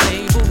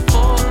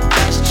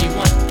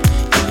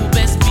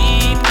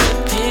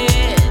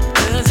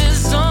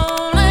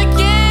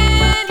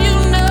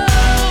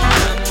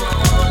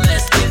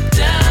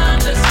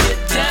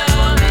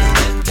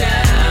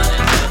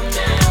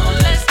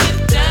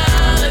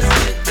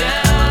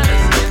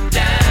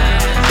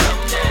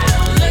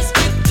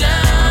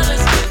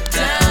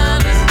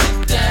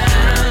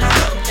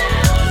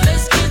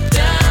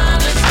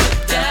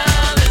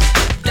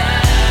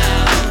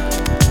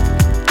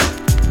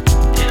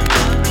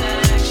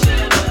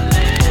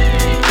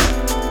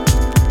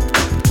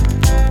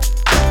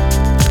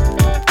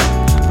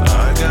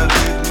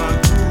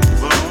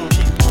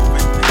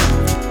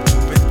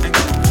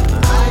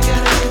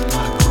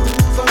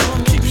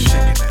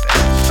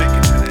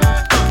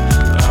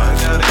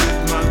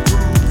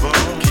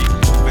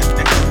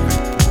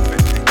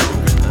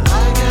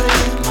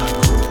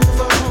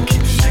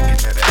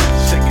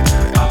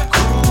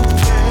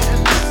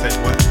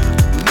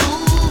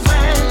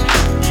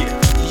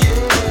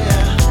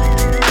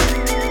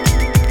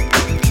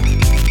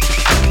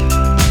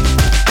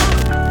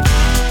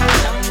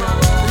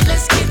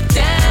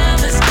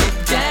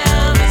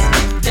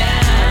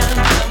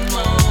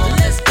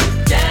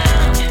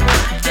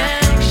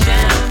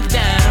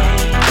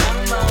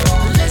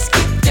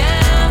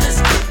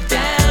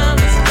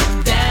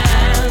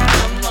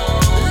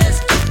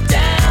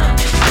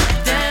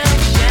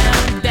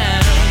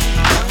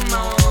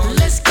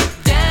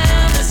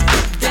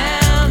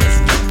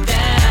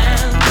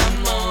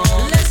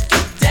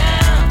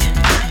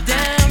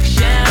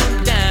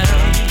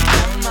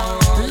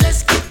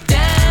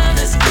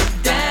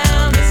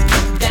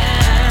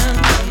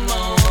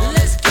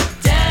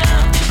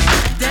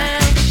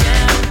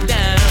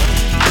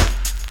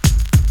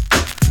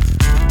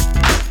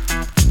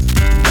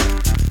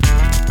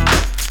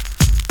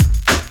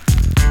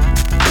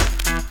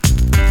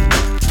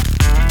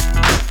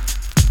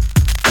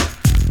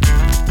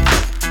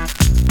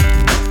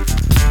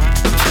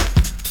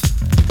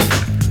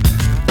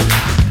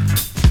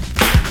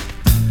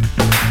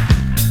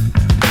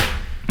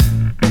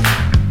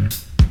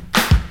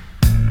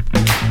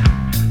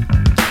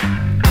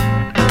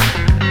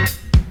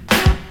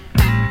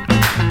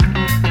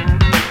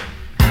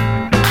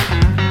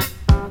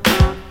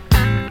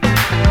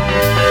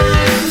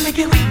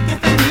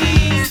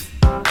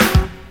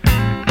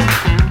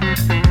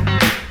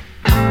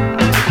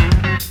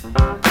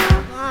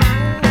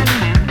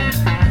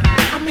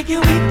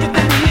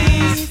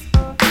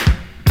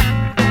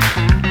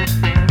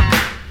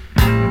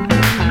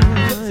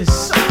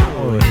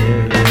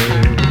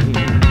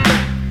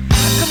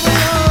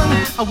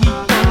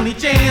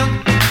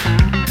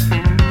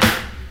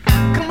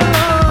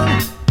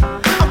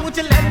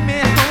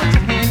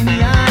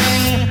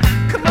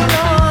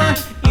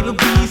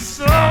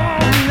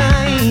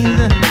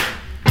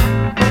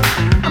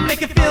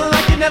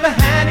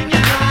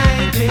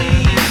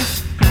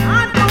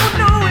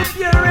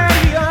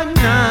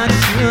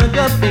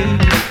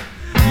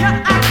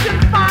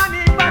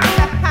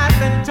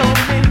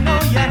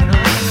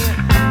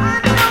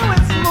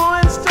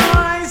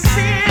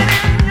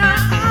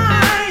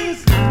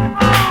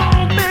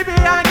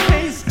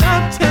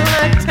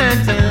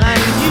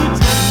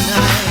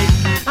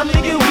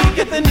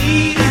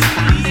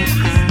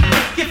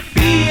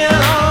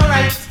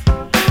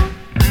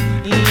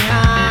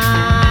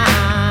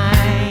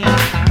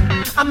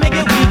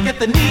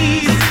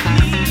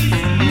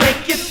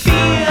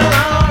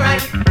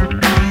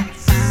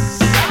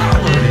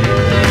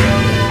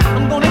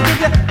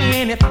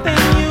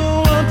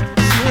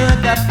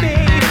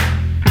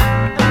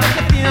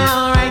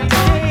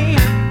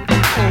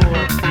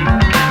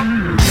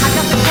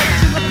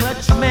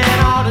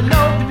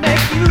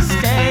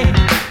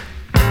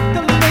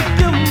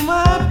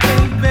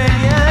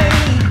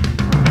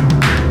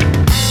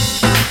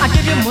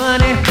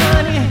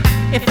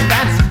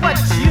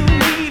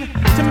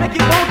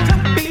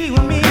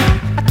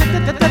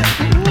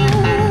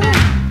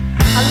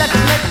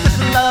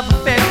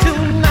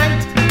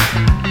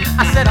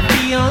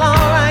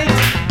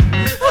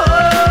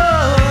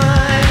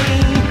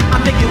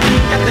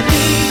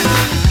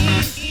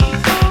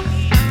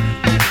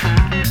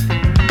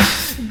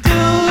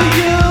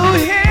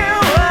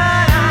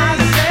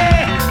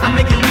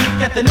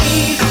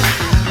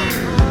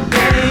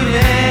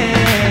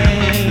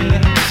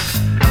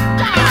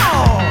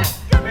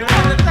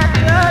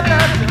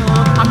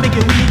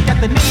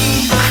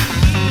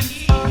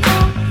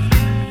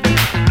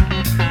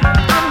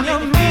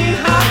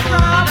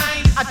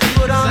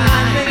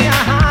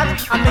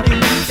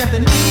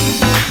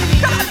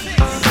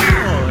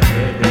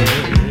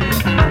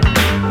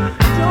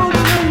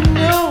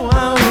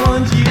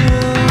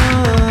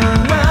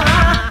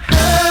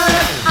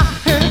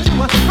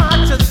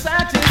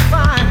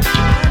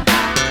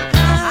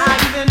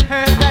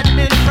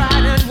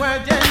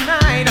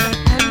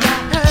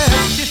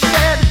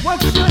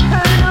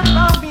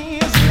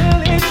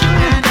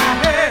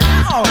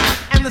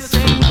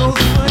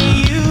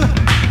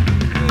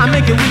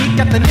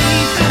 at the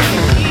knees.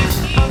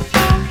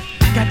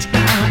 Got to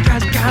go,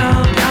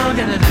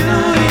 gotta do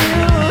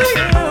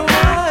what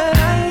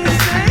I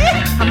say.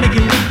 I make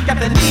you weak at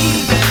the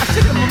knees. I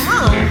took them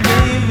along,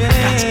 baby.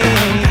 Got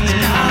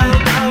to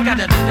go,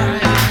 gotta do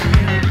it.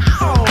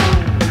 Oh.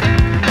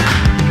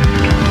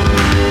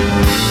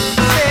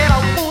 Said I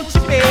want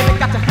you, baby.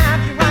 Got to have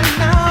you right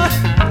now.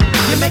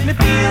 You make me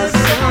feel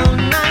so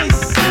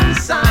nice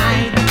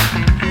inside.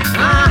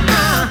 I'm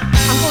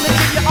gonna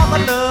give you all the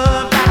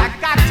love that I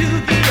got to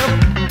give.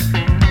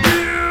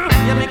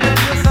 You make me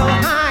feel so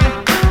high.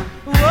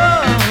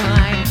 Whoa,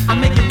 I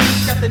make you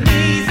weak at the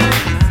knees.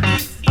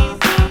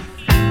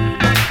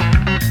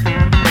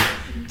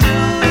 Do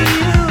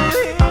you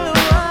hear what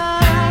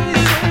I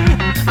say?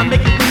 I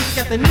make you weak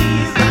at the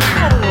knees.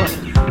 Oh,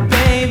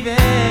 baby.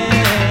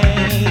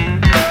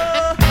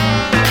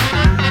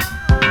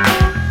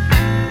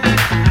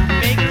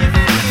 Make you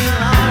feel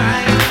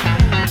alright.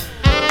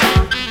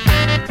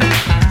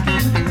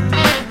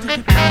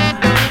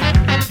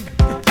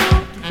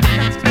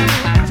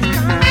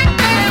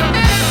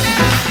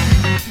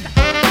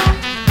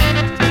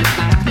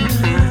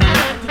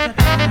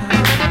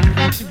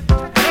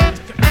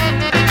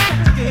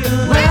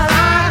 Well,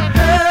 I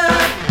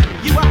heard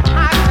you were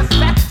hard to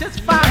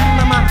satisfy,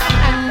 mama,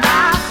 and I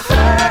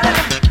heard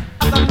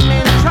other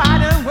men try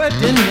to work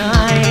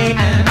tonight,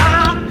 and I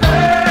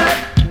heard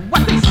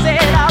what they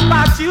said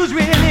about you's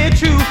really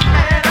true,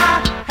 and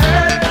I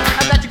heard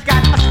that you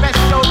got a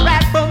special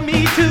rap for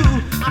me too.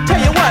 I'll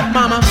tell you what,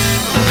 mama,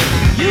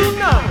 you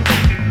know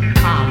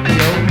I'm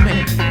your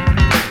man.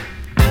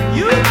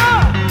 You know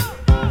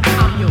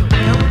I'm your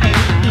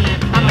M.A.N.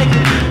 I make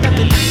you weak at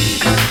the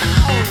knees.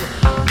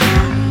 Oh, you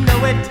know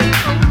it,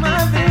 oh my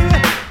baby.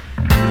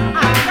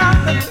 I got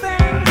the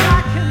things I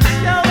can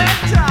show it.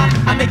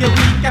 I make you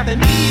weak at the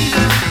knees.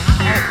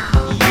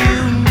 You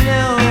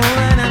know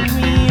what I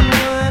mean,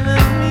 what I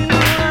mean,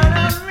 what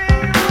I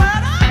mean,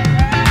 what I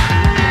mean.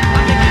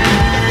 I make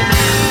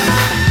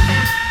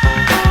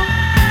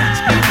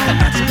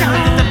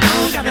you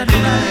weak at the knees. Gotta do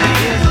it.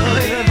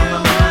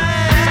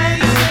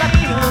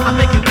 I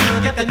make you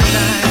weak at the knees.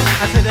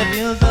 I said that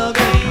feels so good.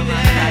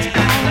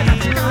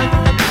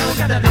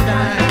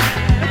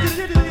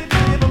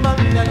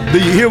 Do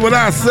you hear what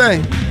I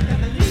say?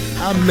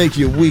 I make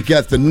you weak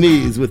at the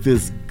knees with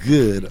this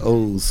good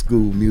old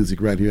school music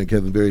right here in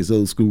Kevin Berry's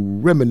Old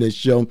School Reminisce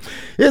Show.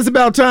 It's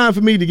about time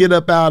for me to get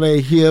up out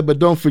of here, but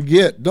don't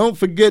forget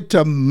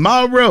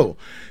tomorrow.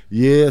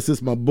 Yes,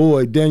 it's my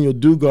boy Daniel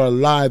Dugar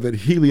live at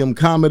Helium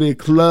Comedy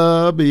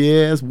Club.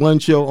 Yes, one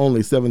show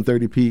only,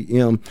 7:30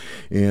 p.m.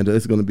 And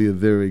it's going to be a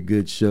very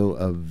good show,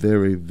 a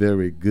very,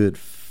 very good,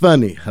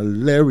 funny,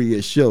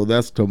 hilarious show.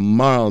 That's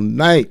tomorrow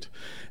night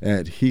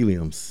at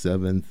Helium,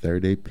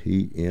 7:30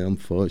 p.m.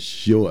 for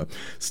sure.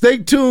 Stay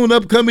tuned.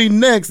 Upcoming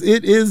next,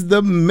 it is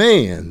the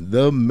man.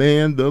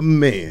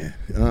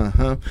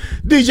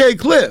 DJ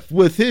Cliff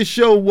with his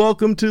show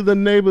Welcome to the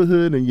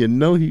Neighborhood, and you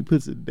know he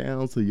puts it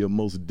down, so you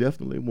most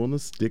definitely want to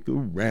stick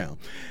around.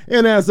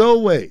 And as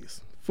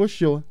always, for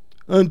sure,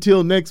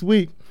 until next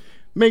week,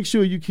 make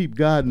sure you keep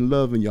God and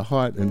love in your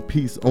heart and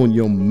peace on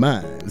your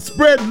mind.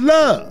 Spread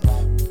love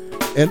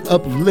and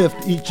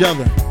uplift each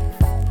other.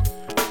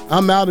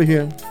 I'm out of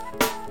here.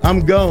 I'm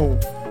gone.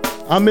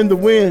 I'm in the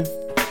wind.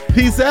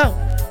 Peace out.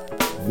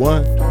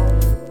 One.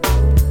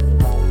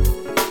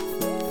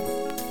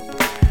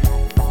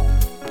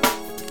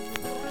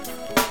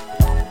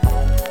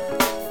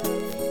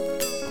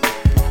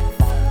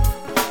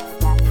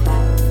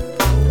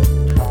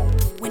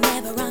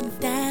 Whenever I'm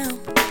down,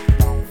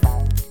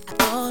 I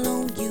call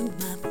on you,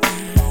 my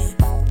friend.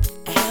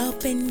 A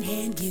helping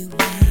hand you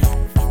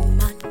lend in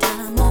my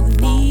time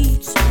of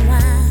need. So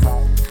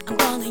I'm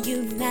calling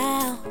you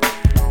now,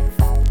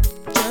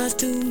 just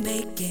to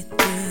make it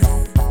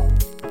through.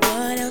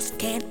 What else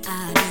can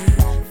I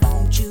do?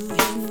 Won't you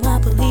hear my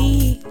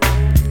plea?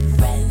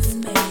 Friends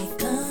may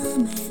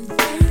come and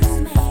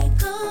friends may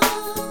go,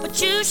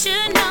 but you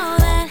should know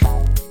that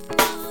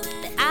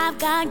I've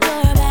got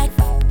your back.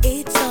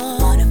 It's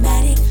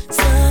automatic,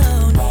 so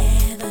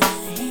never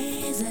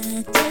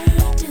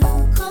hesitate to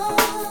call.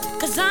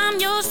 'Cause I'm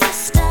your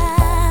sister,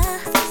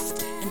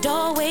 and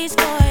always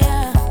for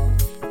you.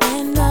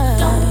 And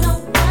don't know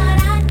what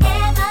I'd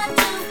ever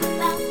do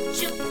without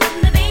you from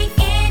the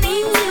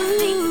beginning to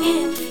the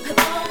end.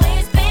 You've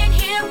always been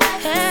here right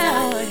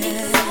beside me,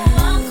 so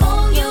I'll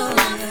call you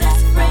my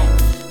best friend.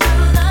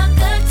 Through the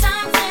good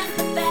times and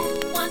the bad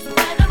ones,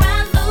 whether I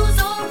lose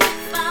or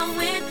if I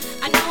win,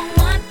 I know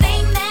one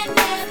thing that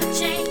never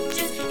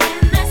changes,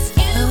 and that's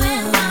you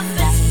and my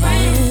best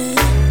friend.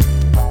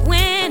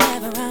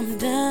 Whenever I'm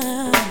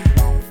done,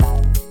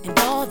 and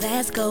all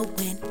that's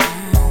going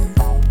on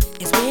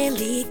is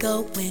really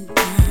going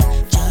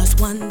on. Just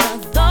one of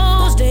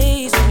those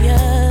days when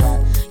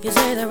you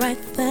say the right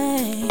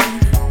thing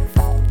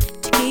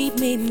to keep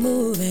me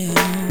moving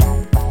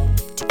on,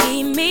 to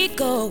keep me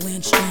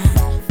going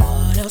strong.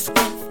 What else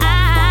can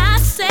I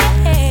say?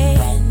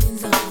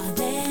 Friends are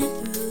there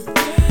through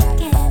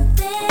thick and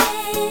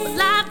thin.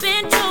 Well, I've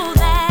been told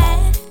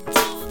that,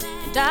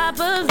 and I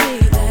believe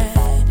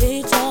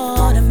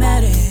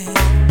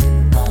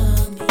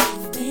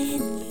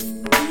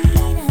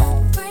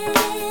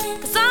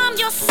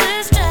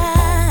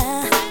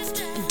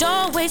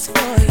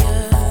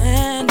fire.